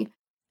integrity.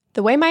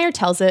 The way Mayer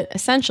tells it,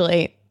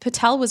 essentially,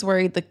 Patel was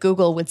worried that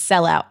Google would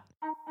sell out.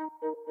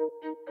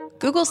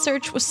 Google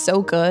search was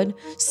so good,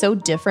 so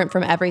different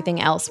from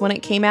everything else when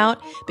it came out,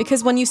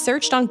 because when you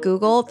searched on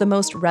Google, the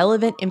most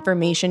relevant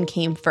information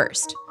came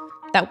first.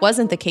 That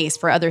wasn't the case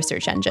for other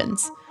search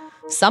engines.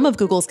 Some of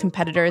Google's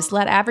competitors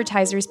let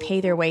advertisers pay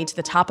their way to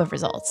the top of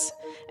results,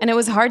 and it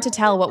was hard to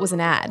tell what was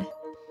an ad.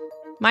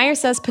 Mayer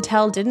says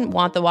Patel didn't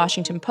want the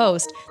Washington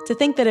Post to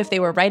think that if they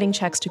were writing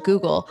checks to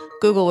Google,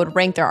 Google would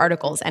rank their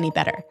articles any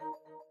better.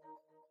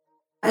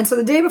 And so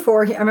the day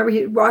before, I remember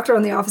he walked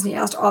around the office and he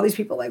asked all these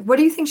people, what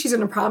do you think she's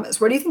going to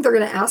promise? What do you think they're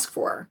going to ask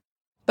for?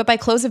 But by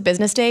close of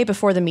business day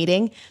before the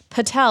meeting,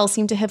 Patel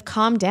seemed to have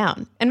calmed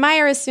down, and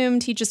Mayer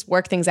assumed he'd just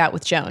work things out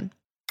with Joan.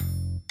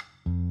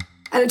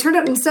 And it turned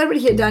out instead what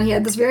he had done, he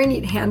had this very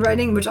neat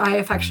handwriting, which I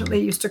affectionately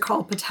used to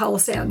call Patel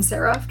Sans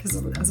Serif,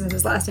 because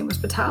his last name was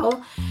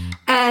Patel.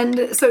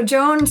 And so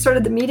Joan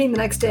started the meeting the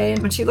next day,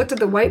 and when she looked at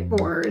the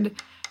whiteboard,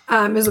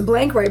 it was a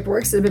blank whiteboard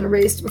because it had been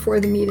erased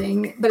before the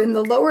meeting. But in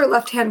the lower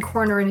left-hand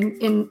corner,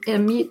 in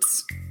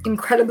Amit's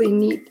incredibly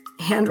neat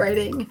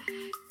handwriting,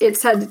 it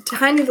said,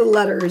 tiny little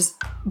letters,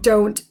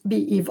 "Don't be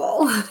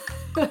evil."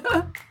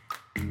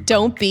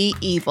 Don't be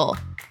evil.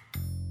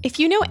 If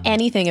you know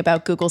anything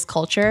about Google's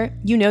culture,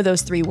 you know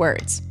those three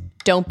words,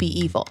 don't be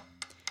evil.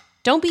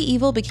 Don't be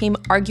evil became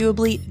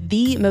arguably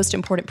the most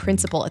important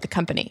principle at the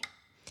company.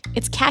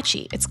 It's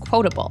catchy, it's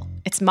quotable,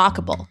 it's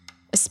mockable,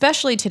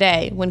 especially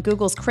today when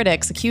Google's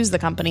critics accuse the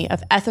company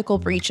of ethical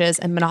breaches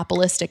and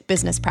monopolistic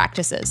business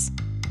practices.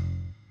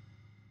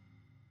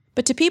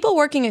 But to people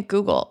working at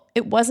Google,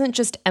 it wasn't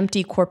just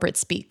empty corporate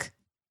speak.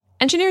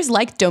 Engineers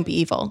liked Don't Be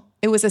Evil.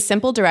 It was a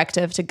simple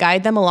directive to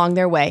guide them along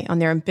their way on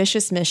their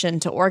ambitious mission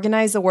to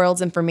organize the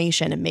world's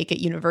information and make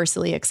it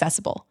universally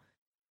accessible.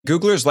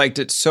 Googlers liked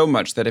it so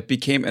much that it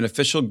became an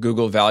official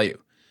Google value.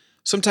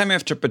 sometime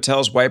after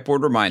Patel's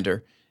whiteboard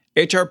reminder,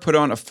 HR put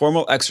on a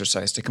formal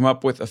exercise to come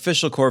up with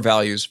official core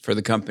values for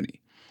the company.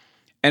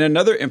 And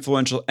another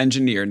influential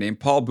engineer named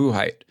Paul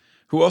Buchheit,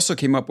 who also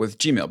came up with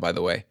Gmail, by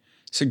the way,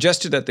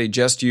 suggested that they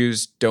just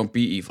use "Don't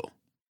be evil."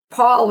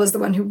 Paul was the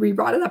one who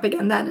brought it up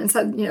again then and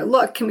said,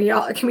 look, can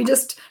we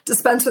just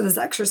dispense with this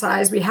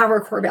exercise? We have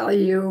our core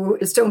value.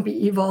 It's don't be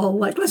evil.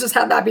 Like, let's just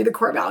have that be the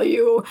core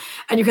value.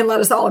 And you can let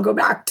us all go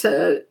back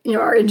to,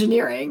 our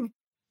engineering.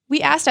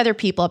 We asked other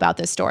people about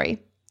this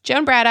story.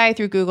 Joan Bradeye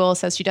through Google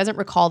says she doesn't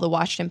recall the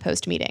Washington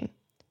Post meeting.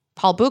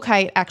 Paul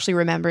Buchheit actually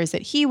remembers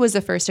that he was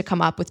the first to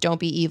come up with "Don't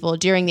be evil"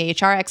 during the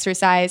HR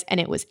exercise, and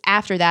it was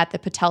after that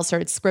Patel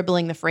started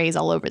scribbling the phrase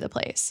all over the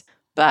place.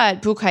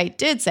 But Buchheit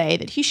did say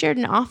that he shared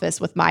an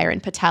office with Meyer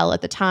and Patel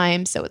at the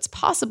time, so it's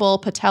possible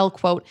Patel,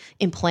 quote,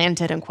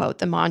 implanted, unquote,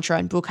 the mantra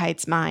in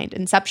Buchheit's mind,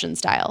 Inception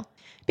style.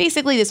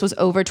 Basically, this was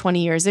over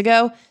 20 years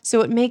ago,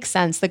 so it makes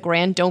sense the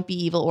grand "Don't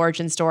be evil"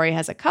 origin story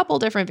has a couple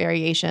different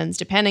variations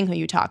depending who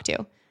you talk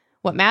to.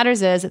 What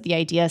matters is that the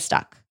idea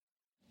stuck.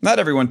 Not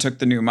everyone took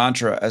the new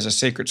mantra as a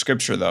sacred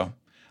scripture, though,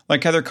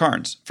 like Heather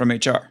Carnes from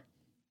HR.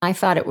 I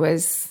thought it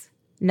was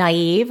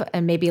naive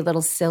and maybe a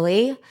little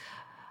silly.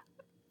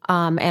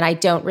 And I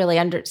don't really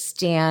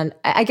understand.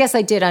 I guess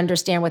I did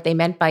understand what they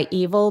meant by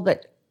evil,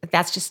 but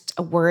that's just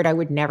a word I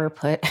would never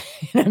put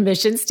in a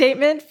mission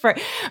statement for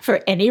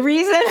any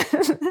reason.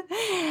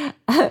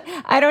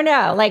 I don't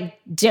know. Like,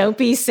 don't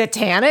be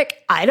satanic.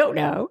 I don't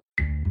know.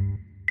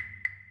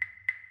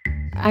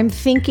 I'm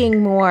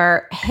thinking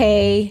more,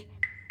 hey,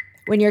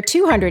 when you're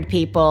 200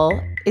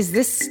 people, is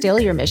this still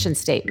your mission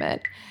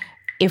statement?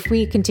 If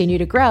we continue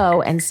to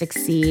grow and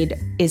succeed,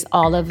 is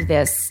all of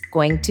this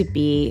going to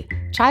be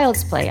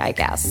child's play, I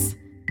guess?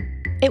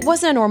 It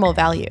wasn't a normal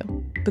value,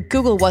 but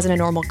Google wasn't a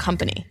normal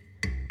company.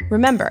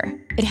 Remember,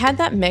 it had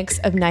that mix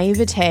of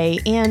naivete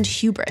and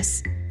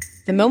hubris.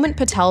 The moment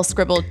Patel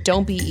scribbled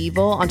 "Don't be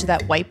evil" onto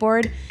that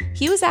whiteboard,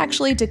 he was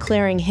actually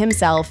declaring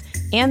himself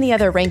and the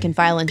other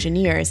rank-and-file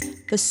engineers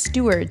the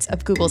stewards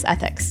of Google's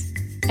ethics.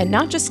 And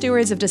not just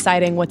stewards of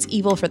deciding what's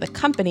evil for the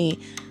company,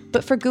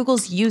 but for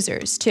Google's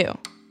users, too.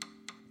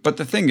 But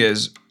the thing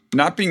is,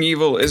 not being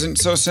evil isn't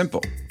so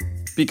simple,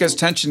 because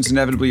tensions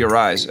inevitably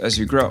arise as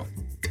you grow.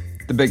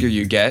 The bigger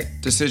you get,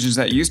 decisions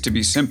that used to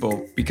be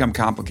simple become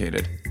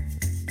complicated.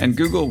 And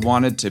Google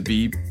wanted to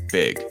be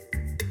big.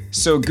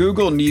 So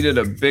Google needed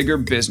a bigger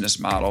business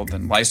model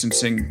than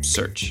licensing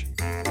search.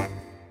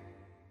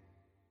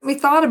 We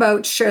thought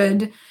about,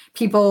 should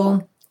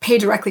people pay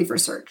directly for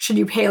search? Should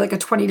you pay like a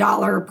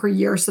 $20 per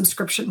year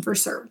subscription for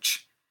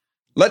search?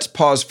 Let's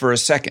pause for a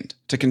second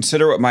to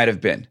consider what might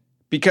have been.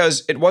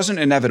 Because it wasn't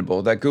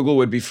inevitable that Google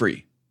would be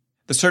free.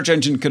 The search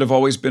engine could have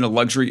always been a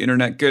luxury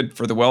internet good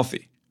for the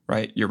wealthy,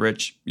 right? You're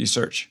rich, you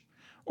search.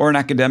 Or an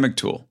academic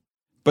tool.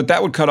 But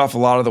that would cut off a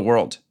lot of the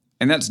world.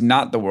 And that's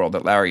not the world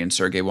that Larry and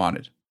Sergey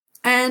wanted.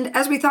 And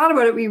as we thought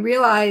about it, we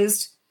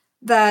realized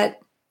that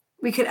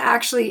we could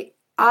actually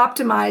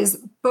optimize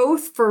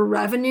both for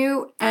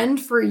revenue and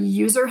for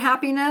user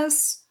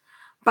happiness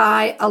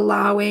by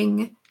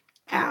allowing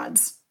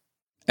ads.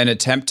 An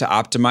attempt to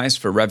optimize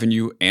for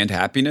revenue and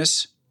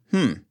happiness?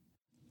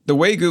 The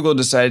way Google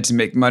decided to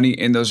make money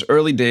in those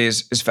early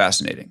days is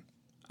fascinating.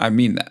 I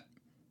mean that.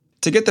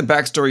 To get the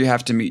backstory, you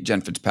have to meet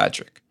Jen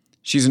Fitzpatrick.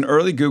 She's an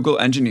early Google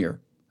engineer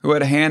who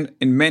had a hand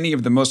in many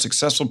of the most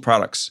successful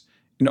products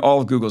in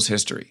all of Google's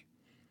history.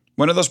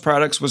 One of those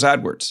products was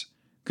AdWords,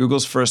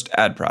 Google's first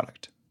ad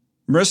product.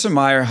 Marissa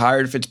Mayer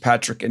hired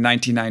Fitzpatrick in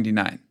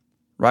 1999,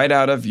 right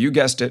out of, you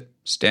guessed it,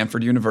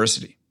 Stanford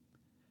University.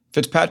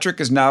 Fitzpatrick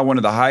is now one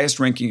of the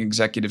highest-ranking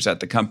executives at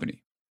the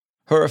company.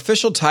 Her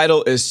official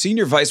title is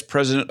Senior Vice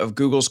President of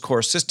Google's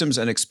Core Systems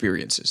and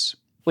Experiences,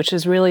 which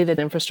is really the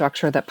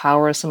infrastructure that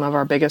powers some of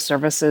our biggest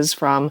services,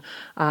 from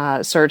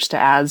search to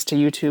ads to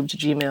YouTube to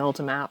Gmail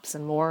to Maps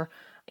and more.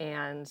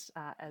 And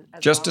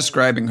just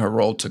describing her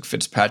role took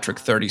Fitzpatrick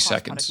 30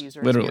 seconds,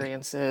 literally.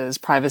 Experiences,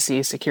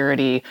 privacy,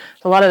 security,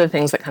 a lot of the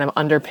things that kind of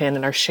underpin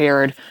and are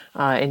shared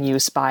in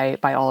use by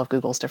all of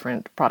Google's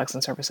different products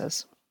and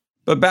services.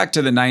 But back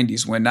to the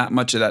 90s, when not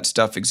much of that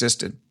stuff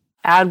existed.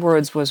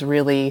 AdWords was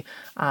really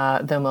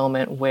the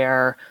moment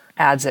where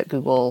ads at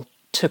Google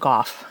took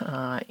off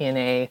in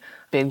a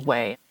big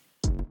way.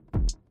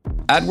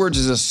 AdWords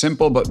is a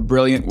simple but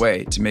brilliant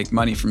way to make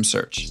money from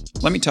search.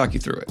 Let me talk you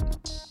through it.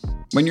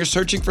 When you're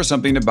searching for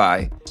something to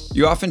buy,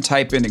 you often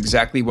type in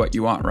exactly what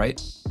you want,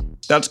 right?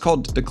 That's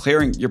called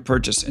declaring your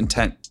purchase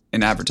intent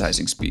in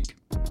advertising speak.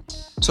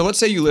 So let's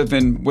say you live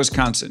in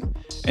Wisconsin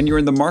and you're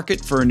in the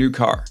market for a new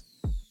car.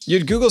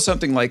 You'd Google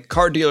something like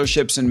car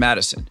dealerships in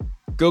Madison.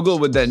 Google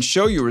would then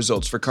show you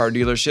results for car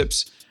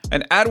dealerships,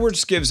 and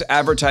AdWords gives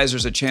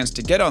advertisers a chance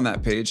to get on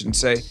that page and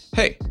say,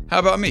 hey, how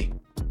about me?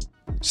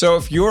 So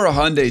if you're a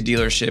Hyundai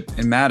dealership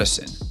in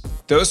Madison,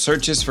 those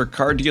searches for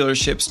car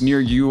dealerships near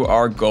you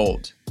are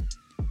gold.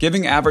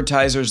 Giving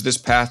advertisers this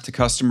path to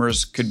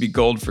customers could be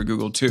gold for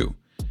Google too,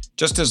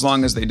 just as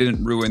long as they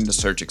didn't ruin the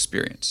search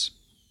experience.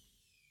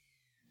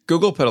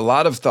 Google put a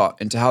lot of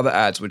thought into how the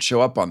ads would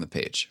show up on the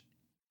page.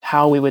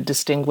 how we would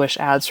distinguish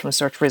ads from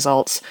search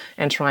results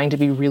and trying to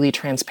be really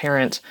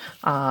transparent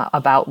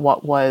about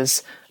what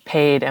was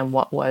paid and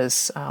what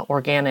was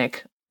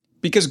organic.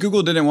 Because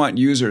Google didn't want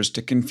users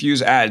to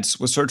confuse ads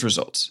with search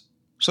results.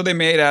 So they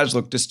made ads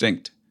look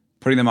distinct,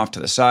 putting them off to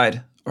the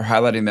side or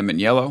highlighting them in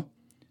yellow.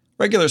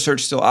 Regular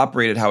search still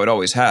operated how it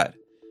always had,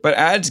 but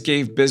ads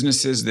gave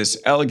businesses this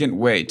elegant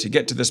way to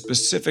get to the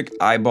specific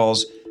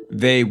eyeballs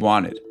they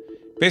wanted,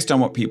 based on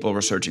what people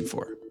were searching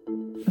for.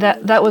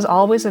 That was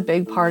always a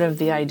big part of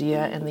the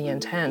idea and the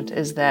intent,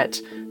 is that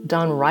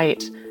done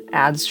right,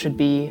 ads should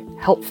be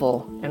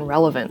helpful and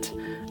relevant,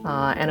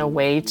 and a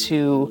way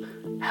to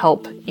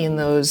help in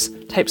those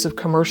types of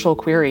commercial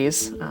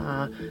queries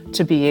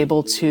to be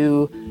able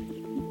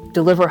to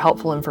deliver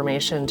helpful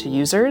information to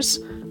users,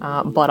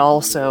 but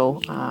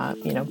also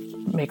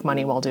make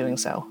money while doing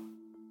so.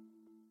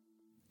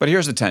 But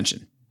here's the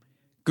tension.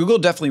 Google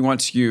definitely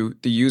wants you,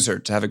 the user,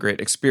 to have a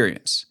great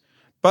experience.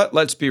 But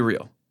let's be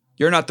real.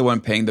 You're not the one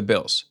paying the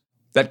bills.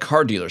 That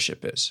car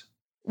dealership is.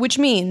 Which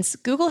means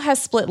Google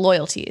has split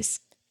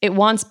loyalties. It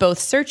wants both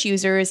search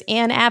users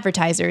and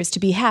advertisers to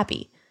be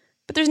happy.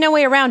 But there's no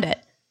way around it.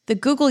 The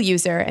Google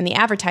user and the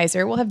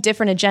advertiser will have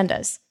different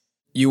agendas.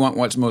 You want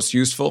what's most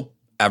useful.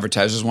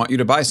 Advertisers want you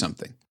to buy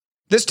something.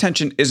 This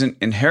tension isn't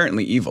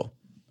inherently evil.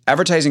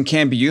 Advertising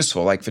can be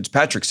useful, like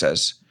Fitzpatrick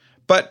says,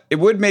 but it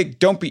would make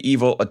don't be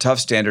evil a tough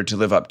standard to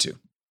live up to.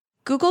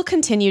 Google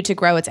continued to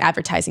grow its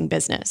advertising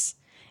business.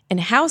 And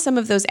how some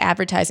of those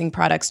advertising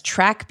products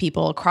track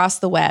people across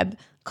the web,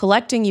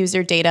 collecting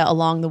user data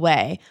along the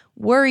way,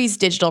 worries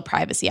digital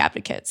privacy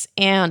advocates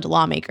and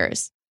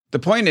lawmakers. The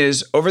point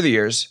is, over the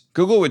years,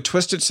 Google would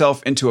twist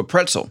itself into a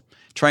pretzel,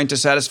 trying to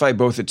satisfy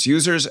both its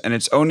users and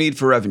its own need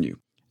for revenue,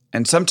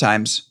 and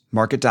sometimes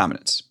market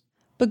dominance.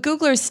 But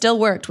Googlers still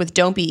worked with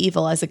Don't Be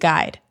Evil as a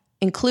guide,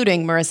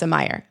 including Marissa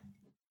Mayer.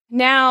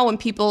 Now, when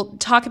people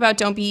talk about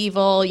Don't Be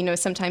Evil,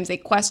 sometimes they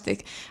question,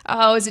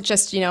 is it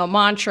just, a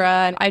mantra?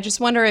 And I just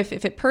wonder if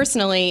it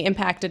personally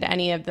impacted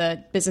any of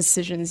the business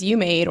decisions you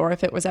made, or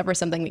if it was ever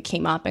something that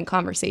came up in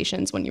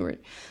conversations when you were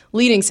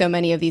leading so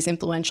many of these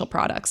influential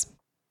products.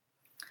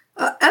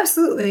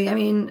 Absolutely. I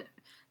mean,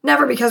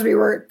 never because we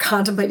were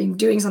contemplating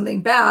doing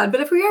something bad,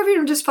 but if we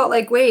ever just felt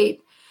like,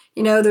 wait,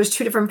 there's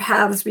two different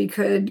paths we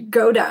could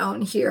go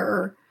down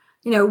here,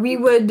 we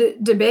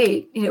would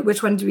debate,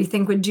 which one do we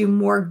think would do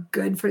more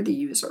good for the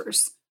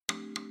users.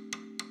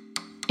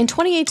 In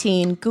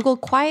 2018, Google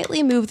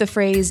quietly moved the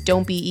phrase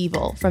 "don't be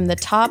evil" from the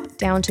top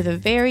down to the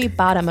very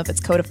bottom of its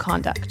code of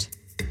conduct.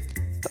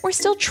 But we're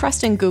still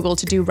trusting Google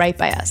to do right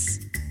by us.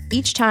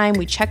 Each time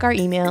we check our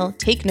email,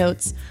 take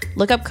notes,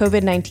 look up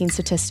COVID-19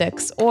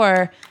 statistics,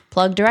 or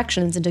plug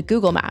directions into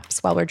Google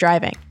Maps while we're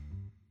driving.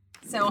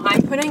 So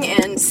I'm putting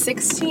in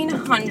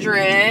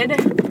 1600,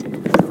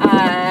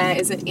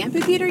 is it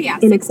Amphitheater? Yeah,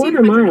 in a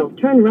quarter mile,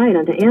 turn right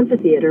onto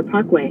Amphitheater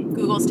Parkway.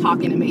 Google's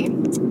talking to me.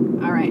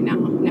 All right, now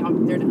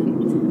they're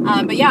done.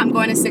 But yeah, I'm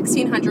going to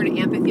 1600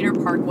 Amphitheater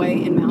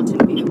Parkway in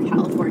Mountain View,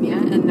 California,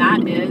 and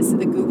that is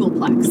the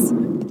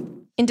Googleplex.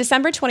 In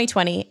December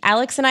 2020,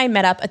 Alex and I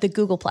met up at the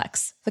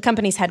Googleplex, the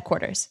company's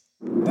headquarters.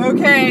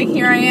 Okay,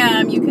 here I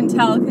am. You can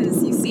tell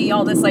because you see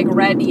all this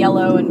red,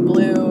 yellow, and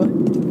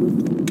blue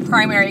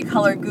primary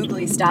color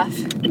googly stuff.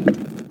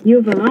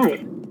 You've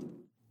arrived.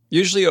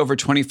 Usually over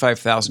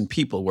 25,000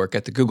 people work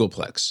at the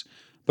Googleplex,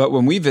 but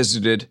when we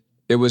visited,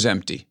 it was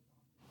empty.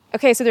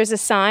 Okay, so there's a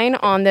sign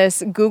on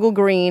this Google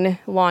Green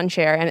lawn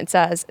chair, and it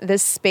says,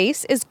 "This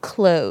space is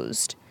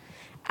closed.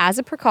 As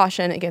a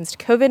precaution against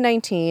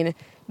COVID-19,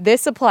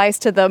 this applies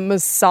to the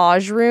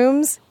massage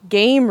rooms,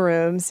 game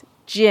rooms,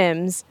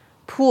 gyms,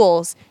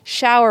 pools,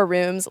 shower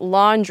rooms,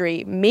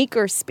 laundry,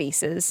 maker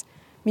spaces,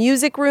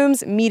 music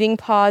rooms, meeting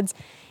pods,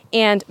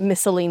 and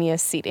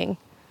miscellaneous seating."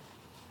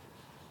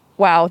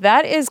 Wow,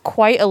 that is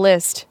quite a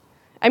list.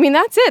 I mean,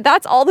 that's it.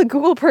 That's all the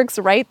Google perks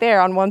right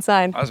there on one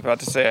side. I was about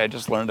to say, I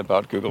just learned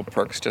about Google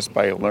perks just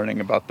by learning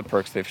about the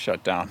perks they've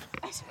shut down.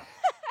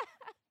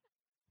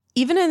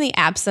 Even in the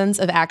absence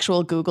of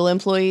actual Google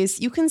employees,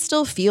 you can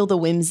still feel the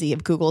whimsy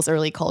of Google's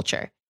early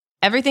culture.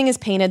 Everything is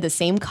painted the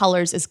same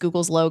colors as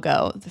Google's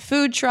logo. The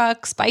food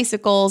trucks,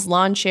 bicycles,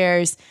 lawn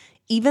chairs,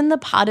 even the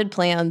potted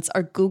plants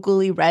are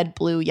googly red,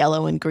 blue,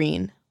 yellow, and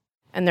green.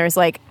 And there's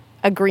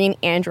a green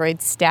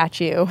Android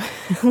statue,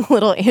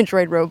 little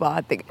Android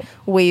robot that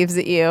waves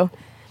at you.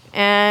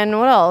 And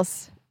what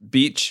else?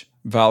 Beach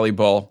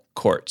volleyball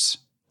courts.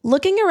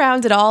 Looking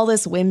around at all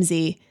this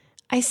whimsy,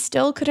 I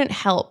still couldn't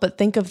help but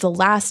think of the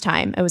last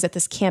time I was at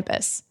this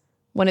campus,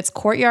 when its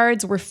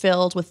courtyards were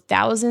filled with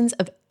thousands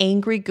of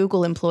angry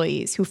Google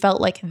employees who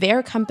felt like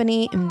their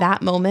company in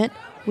that moment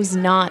was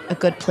not a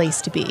good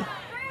place to be. This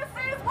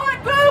is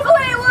what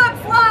Googly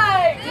looks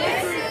like!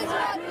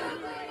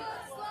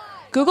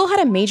 Google had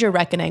a major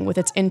reckoning with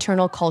its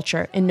internal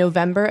culture in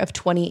November of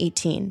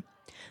 2018,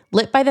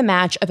 lit by the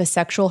match of a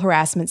sexual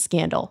harassment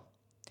scandal.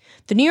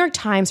 The New York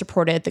Times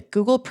reported that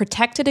Google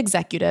protected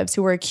executives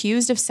who were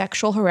accused of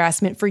sexual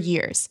harassment for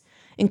years,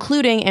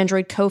 including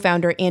Android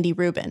co-founder Andy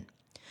Rubin.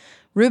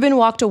 Rubin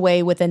walked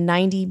away with a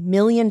 $90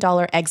 million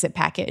exit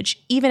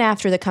package, even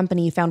after the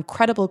company found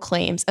credible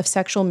claims of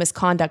sexual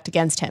misconduct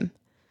against him.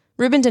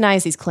 Rubin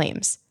denies these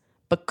claims,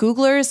 but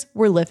Googlers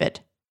were livid.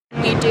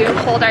 We do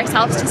hold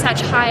ourselves to such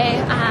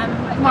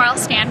high moral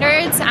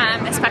standards,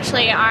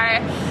 especially our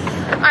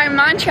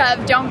mantra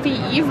of don't be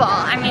evil.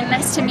 I mean,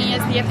 this to me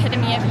is the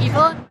epitome of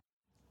evil.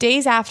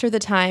 Days after the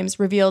Times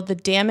revealed the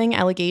damning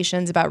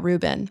allegations about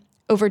Rubin,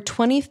 over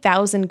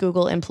 20,000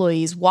 Google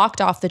employees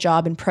walked off the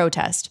job in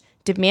protest,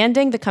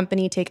 demanding the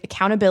company take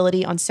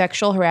accountability on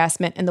sexual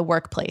harassment in the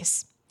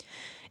workplace.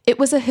 It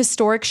was a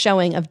historic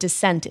showing of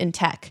dissent in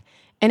tech,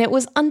 and it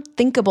was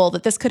unthinkable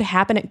that this could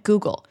happen at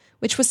Google,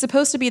 which was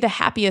supposed to be the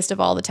happiest of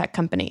all the tech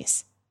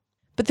companies.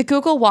 But the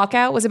Google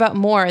walkout was about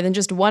more than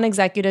just one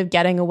executive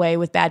getting away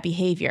with bad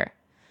behavior.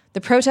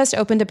 The protest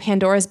opened a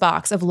Pandora's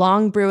box of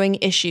long brewing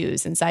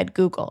issues inside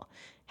Google: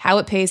 how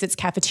it pays its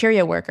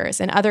cafeteria workers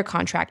and other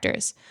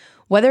contractors,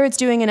 whether it's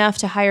doing enough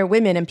to hire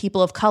women and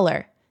people of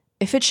color,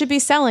 if it should be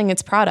selling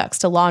its products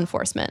to law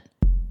enforcement.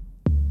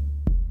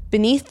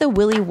 Beneath the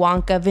Willy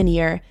Wonka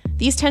veneer,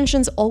 these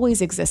tensions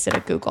always existed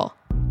at Google.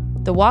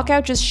 The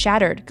walkout just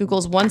shattered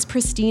Google's once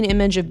pristine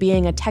image of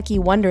being a techie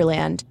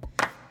wonderland.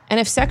 And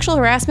if sexual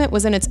harassment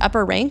was in its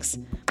upper ranks,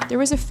 there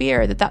was a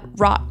fear that that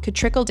rot could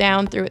trickle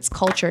down through its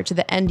culture to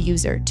the end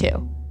user,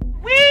 too.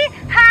 We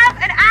have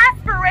an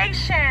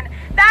aspiration.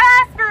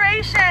 That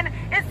aspiration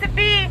is to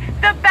be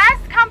the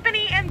best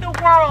company in the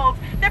world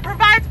that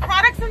provides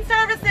products and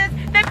services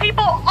that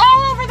people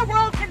all over the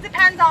world can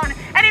depend on.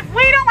 And if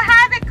we don't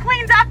have it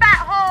cleaned up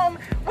at home,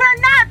 we're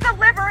not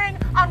delivering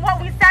on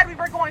what we said we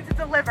were going to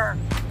deliver.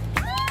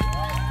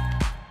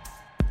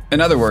 In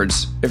other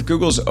words, if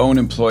Google's own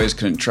employees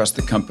couldn't trust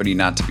the company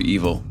not to be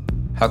evil,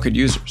 how could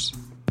users?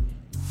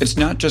 It's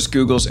not just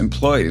Google's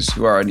employees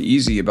who are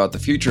uneasy about the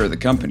future of the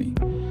company.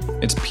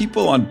 It's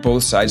people on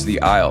both sides of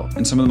the aisle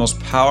in some of the most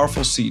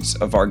powerful seats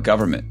of our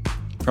government.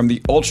 From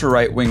the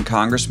ultra-right-wing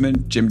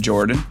Congressman Jim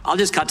Jordan. I'll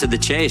just cut to the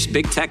chase.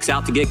 Big tech's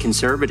out to get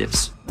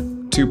conservatives.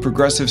 To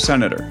progressive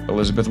Senator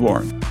Elizabeth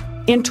Warren.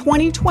 In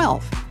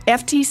 2012,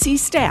 FTC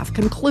staff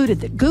concluded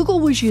that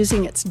Google was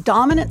using its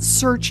dominant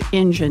search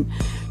engine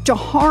to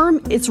harm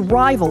its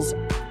rivals.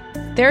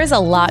 There is a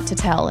lot to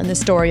tell in the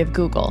story of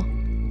Google.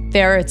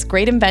 There are its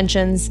great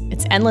inventions,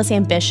 its endless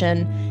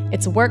ambition,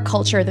 its work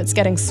culture that's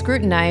getting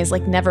scrutinized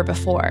like never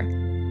before.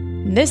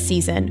 In this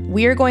season,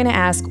 we are going to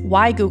ask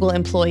why Google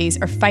employees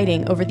are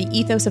fighting over the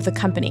ethos of the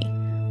company,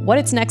 what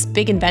its next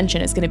big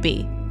invention is going to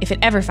be, if it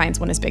ever finds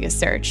one as big as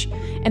search,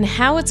 and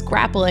how it's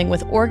grappling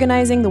with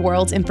organizing the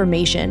world's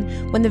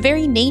information when the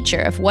very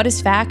nature of what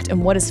is fact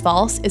and what is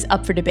false is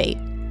up for debate.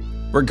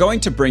 We're going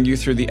to bring you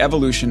through the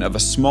evolution of a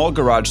small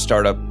garage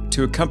startup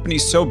to a company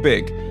so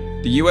big,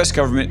 the US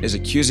government is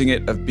accusing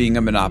it of being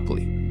a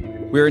monopoly.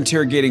 We're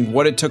interrogating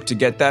what it took to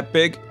get that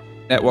big,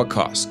 and at what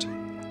cost.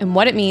 And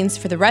what it means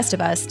for the rest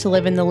of us to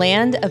live in the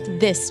land of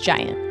this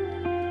giant.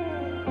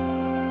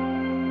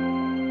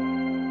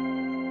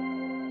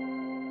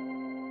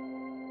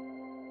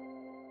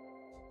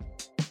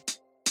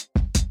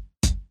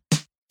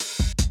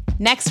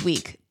 Next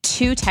week,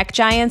 two tech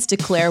giants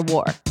declare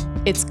war.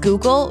 It's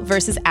Google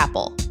versus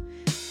Apple.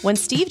 When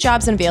Steve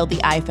Jobs unveiled the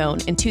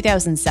iPhone in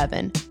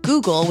 2007,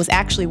 Google was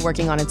actually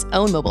working on its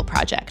own mobile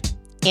project,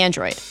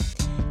 Android.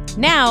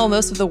 Now,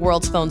 most of the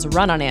world's phones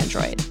run on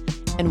Android,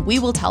 and we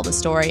will tell the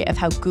story of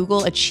how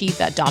Google achieved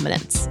that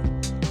dominance.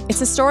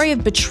 It's a story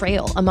of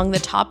betrayal among the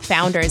top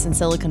founders in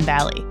Silicon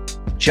Valley.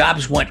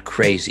 Jobs went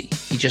crazy.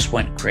 He just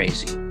went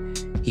crazy.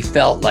 He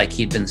felt like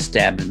he'd been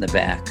stabbed in the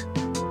back.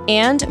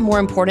 And more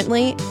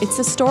importantly, it's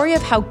a story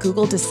of how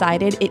Google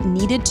decided it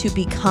needed to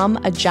become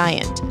a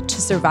giant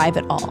to survive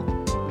it all.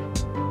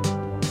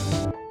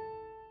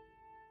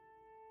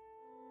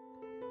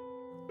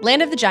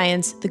 Land of the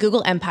Giants, The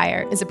Google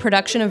Empire is a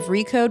production of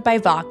Recode by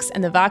Vox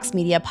and the Vox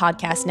Media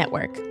Podcast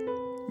Network.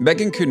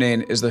 Megan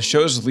Cunane is the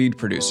show's lead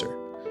producer.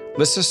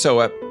 Lissa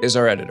Soep is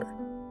our editor.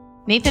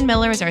 Nathan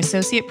Miller is our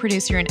associate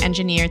producer and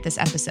engineer this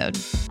episode.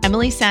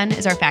 Emily Sen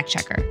is our fact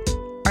checker.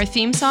 Our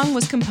theme song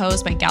was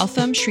composed by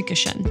Gautam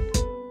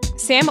Srikishan.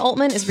 Sam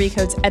Altman is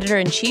Recode's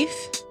editor-in-chief.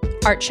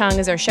 Art Chung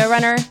is our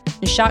showrunner.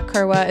 Nishat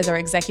Kurwa is our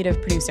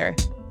executive producer.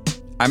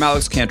 I'm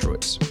Alex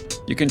Kantrowitz.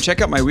 You can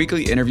check out my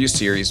weekly interview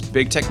series,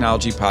 Big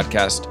Technology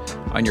Podcast,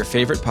 on your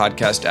favorite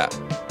podcast app.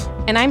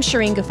 And I'm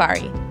Shireen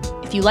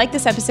Ghaffari. If you like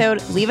this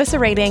episode, leave us a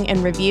rating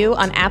and review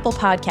on Apple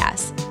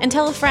Podcasts and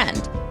tell a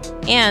friend.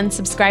 And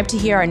subscribe to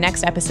hear our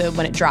next episode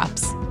when it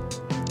drops.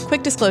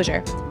 Quick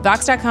disclosure,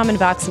 Vox.com and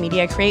Vox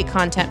Media create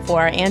content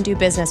for and do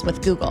business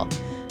with Google.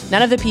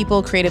 None of the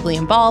people creatively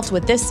involved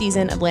with this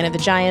season of Land of the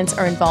Giants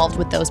are involved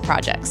with those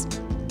projects.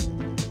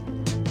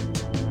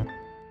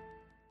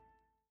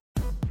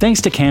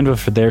 Thanks to Canva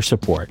for their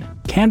support.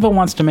 Canva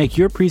wants to make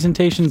your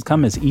presentations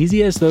come as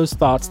easy as those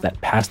thoughts that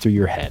pass through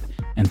your head.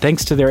 And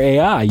thanks to their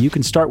AI, you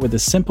can start with a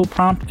simple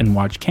prompt and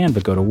watch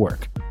Canva go to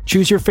work.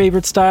 Choose your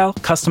favorite style,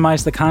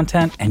 customize the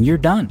content, and you're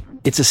done.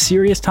 It's a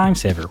serious time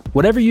saver.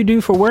 Whatever you do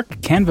for work,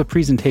 Canva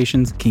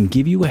presentations can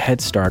give you a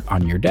head start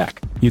on your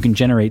deck. You can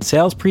generate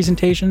sales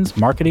presentations,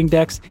 marketing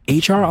decks,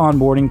 HR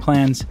onboarding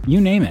plans, you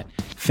name it.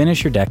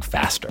 Finish your deck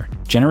faster.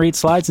 Generate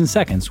slides in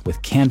seconds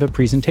with Canva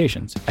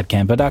presentations at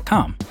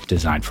canva.com.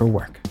 Designed for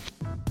work.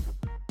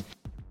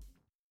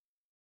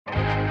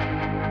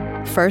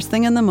 First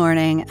thing in the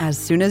morning, as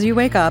soon as you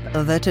wake up,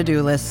 the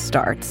to-do list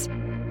starts.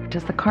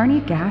 Does the car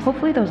need gas?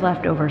 Hopefully those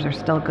leftovers are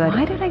still good.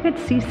 Why did I get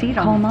CC'd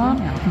on the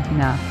email?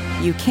 No.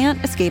 You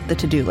can't escape the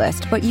to-do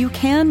list, but you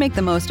can make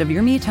the most of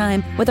your me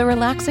time with a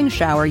relaxing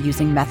shower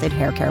using Method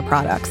Hair Care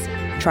products.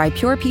 Try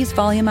Pure Peace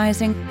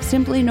Volumizing,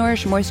 Simply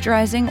Nourish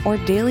Moisturizing, or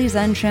Daily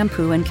Zen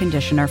Shampoo and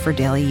Conditioner for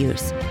daily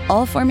use.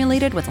 All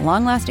formulated with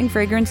long-lasting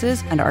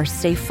fragrances and are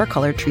safe for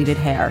color-treated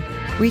hair.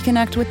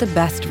 Reconnect with the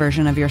best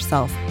version of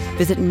yourself.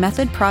 Visit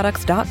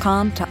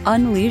methodproducts.com to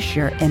unleash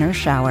your inner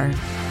shower.